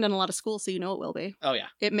already banned in a lot of schools, so you know it will be. Oh, yeah.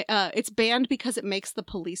 It's banned because it makes the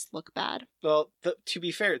police look bad. Well, to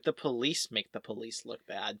be fair, the police make the police look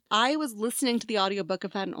bad. I was listening to the audiobook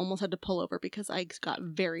of that and almost had to pull over because I got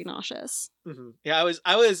very nauseous. Mm-hmm. Yeah,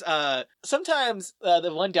 I was sometimes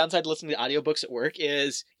the one downside to listening to audiobooks at work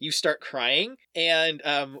is you start crying, and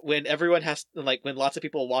when everyone when lots of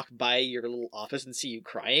people walk by your little office and see you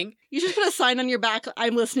crying, you should put a sign on your back,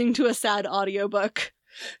 I'm listening to a sad audiobook.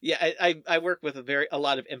 Yeah, I work with a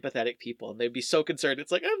lot of empathetic people, and they'd be so concerned.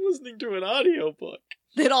 It's like, I'm listening to an audiobook.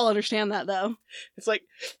 They'd all understand that, though. It's like,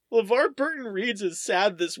 LeVar Burton reads is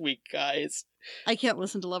sad this week, guys. I can't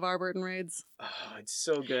listen to LeVar Burton reads. Oh, it's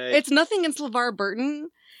so good. It's nothing against LeVar Burton.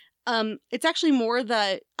 It's actually more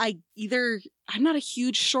that I'm not a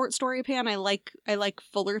huge short story fan. I like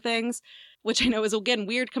fuller things, which I know is, again,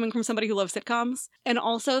 weird coming from somebody who loves sitcoms. And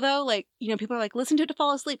also, though, like, you know, people are like, listen to it to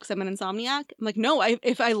fall asleep because I'm an insomniac. I'm like, no,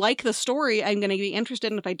 if I like the story, I'm going to be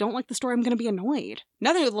interested. And if I don't like the story, I'm going to be annoyed.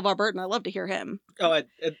 Nothing with LeVar Burton. I love to hear him. Oh,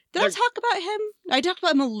 Did I talk about him? I talked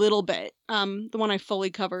about him a little bit. The one I fully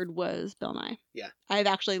covered was Bill Nye. Yeah. I've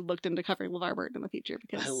actually looked into covering LeVar Burton in the future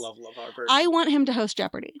because I love LeVar Burton. I want him to host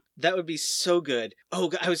Jeopardy. That would be so good. Oh,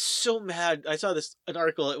 God, I was so mad. I saw an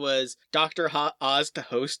article. It was Dr. Oz to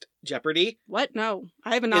host Jeopardy. What? No,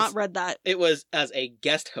 I have not read that. It was as a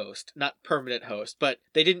guest host, not permanent host, but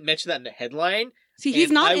they didn't mention that in the headline. See,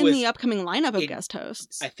 he's not in the upcoming lineup of guest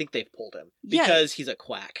hosts. I think they've pulled him because he's a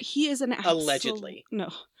quack. He is an allegedly. No.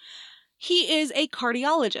 He is a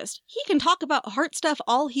cardiologist. He can talk about heart stuff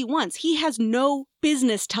all he wants. He has no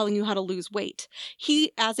business telling you how to lose weight.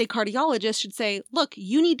 He, as a cardiologist, should say, look,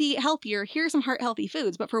 you need to eat healthier. Here are some heart-healthy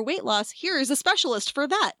foods. But for weight loss, here is a specialist for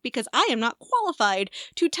that, because I am not qualified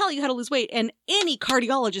to tell you how to lose weight. And any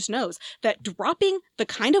cardiologist knows that dropping the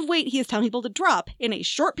kind of weight he is telling people to drop in a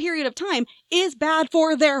short period of time is bad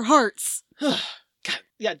for their hearts. God,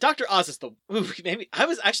 yeah, Dr. Oz is maybe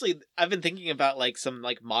I've been thinking about like some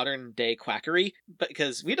like modern day quackery, but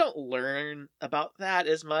because we don't learn about that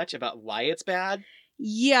as much, about why it's bad.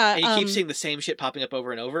 Yeah. And you keep seeing the same shit popping up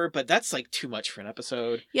over and over, but that's like too much for an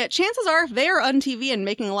episode. Yeah, chances are if they're on TV and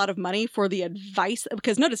making a lot of money for the advice,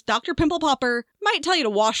 because notice Dr. Pimple Popper might tell you to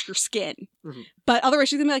wash your skin. Mm-hmm. But otherwise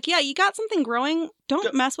she's gonna be like, yeah, you got something growing.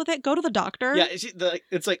 Don't mess with it. Go to the doctor. Yeah,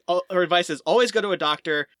 it's like her advice is always go to a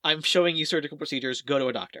doctor. I'm showing you surgical procedures. Go to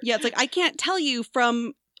a doctor. Yeah, it's like I can't tell you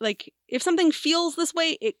from like if something feels this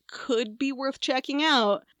way, it could be worth checking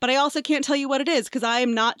out. But I also can't tell you what it is because I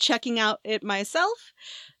am not checking out it myself.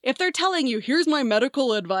 If they're telling you, here's my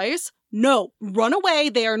medical advice, no, run away.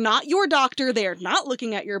 They are not your doctor. They are not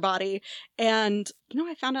looking at your body. And,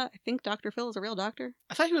 I found out, I think Dr. Phil is a real doctor.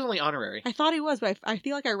 I thought he was only honorary. I thought he was, but I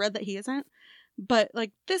feel like I read that he isn't. But,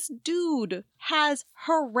 like, this dude has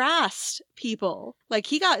harassed people. Like,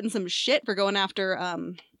 he got in some shit for going after,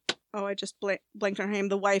 I just blanked on her name,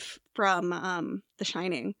 the wife from, The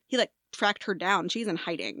Shining. He, like, tracked her down. She's in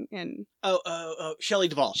hiding. And Shelley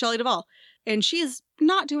Duvall. Shelley Duvall. And she's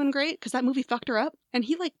not doing great because that movie fucked her up. And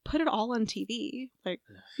he, like, put it all on TV. Like,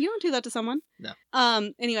 you don't do that to someone. No.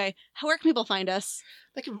 Anyway, where can people find us?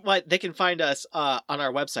 They can find us on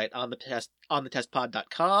our website,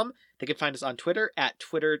 onthetestpod.com. They can find us on Twitter at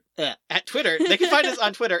Twitter. They can find us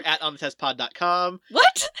on Twitter at onthetestpod.com.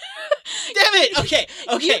 What? Damn it! Okay.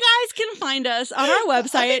 You guys can find us on our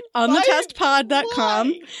website,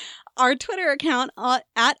 onthetestpod.com. Our Twitter account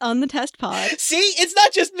at onthetestpod. See? It's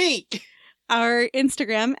not just me! Our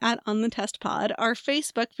Instagram at onthetestpod. Our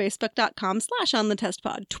Facebook,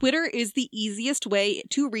 facebook.com/onthetestpod. Twitter is the easiest way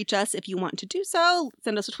to reach us if you want to do so.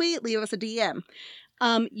 Send us a tweet, leave us a DM.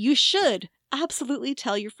 You should absolutely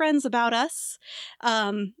tell your friends about us.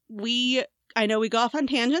 I know we go off on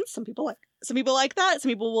tangents. Some people like that. Some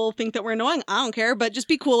people will think that we're annoying. I don't care, but just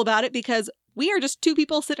be cool about it because we are just two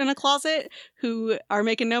people sitting in a closet who are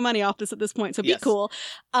making no money off this at this point. So be cool.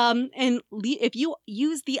 And if you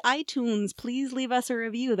use the iTunes, please leave us a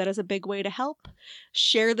review. That is a big way to help.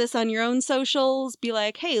 Share this on your own socials. Be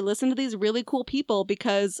like, hey, listen to these really cool people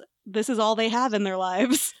because this is all they have in their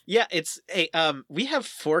lives. Yeah, we have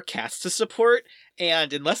 4 cats to support,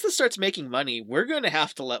 and unless this starts making money, we're going to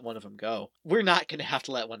have to let one of them go. We're not going to have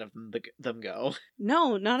to let one of them go.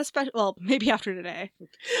 No, not especially. Well, maybe after today.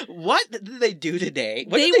 What did they do today?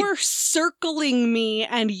 They were circling me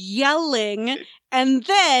and yelling, and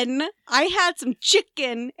then I had some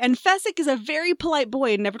chicken, and Fessick is a very polite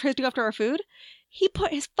boy and never tries to go after our food. He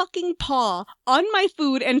put his fucking paw on my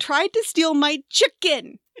food and tried to steal my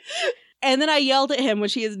chicken. And then I yelled at him,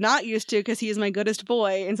 which he is not used to because he is my goodest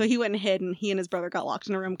boy. And so he went and hid, and he and his brother got locked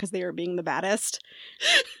in a room because they were being the baddest.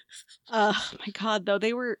 My God, though,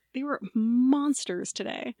 they were monsters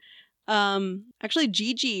today. Actually,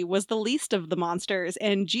 Gigi was the least of the monsters,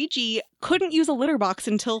 and Gigi couldn't use a litter box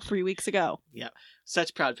until 3 weeks ago. Yeah,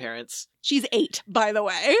 such proud parents. She's 8, by the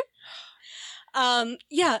way.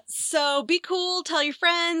 So be cool, tell your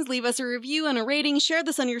friends, leave us a review and a rating, share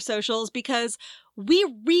this on your socials because we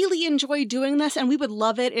really enjoy doing this and we would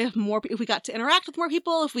love it if we got to interact with more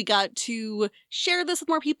people, if we got to share this with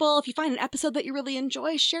more people. If you find an episode that you really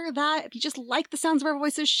enjoy, share that. If you just like the sounds of our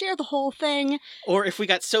voices, share the whole thing. Or if we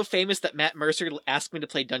got so famous that Matt Mercer asked me to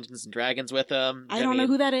play Dungeons and Dragons with him. I don't know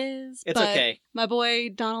who that is. It's okay. My boy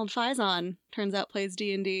Donald Faison turns out plays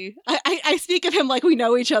D&D. I speak of him like we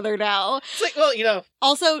know each other now. It's like, well,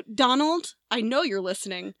 Also, Donald, I know you're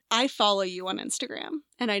listening. I follow you on Instagram.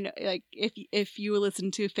 And I know, like, if you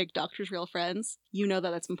listen to Fake Doctors, Real Friends, you know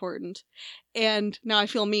that that's important. And now I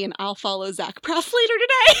feel mean. I'll follow Zach Braff later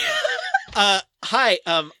today. Hi,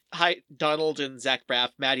 Donald and Zach Braff,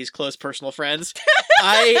 Maddie's close personal friends.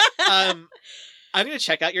 I'm going to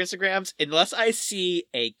check out your Instagrams. Unless I see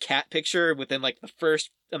a cat picture within, like,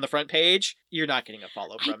 on the front page, you're not getting a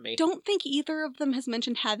follow from me. I don't think either of them has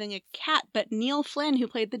mentioned having a cat, but Neil Flynn, who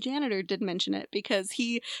played the janitor, did mention it because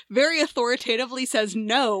he very authoritatively says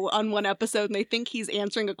no on one episode and they think he's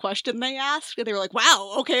answering a question they asked. And they were like,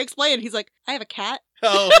 wow, okay, explain. He's like, I have a cat.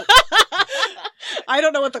 Oh. I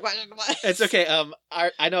don't know what the question was. It's okay.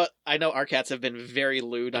 I know our cats have been very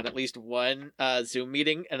lewd on at least one Zoom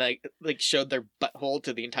meeting, and I showed their butthole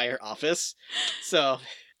to the entire office. So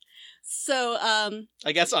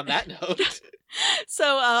I guess on that note.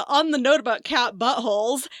 So on the note about cat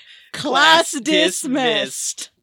buttholes, class dismissed.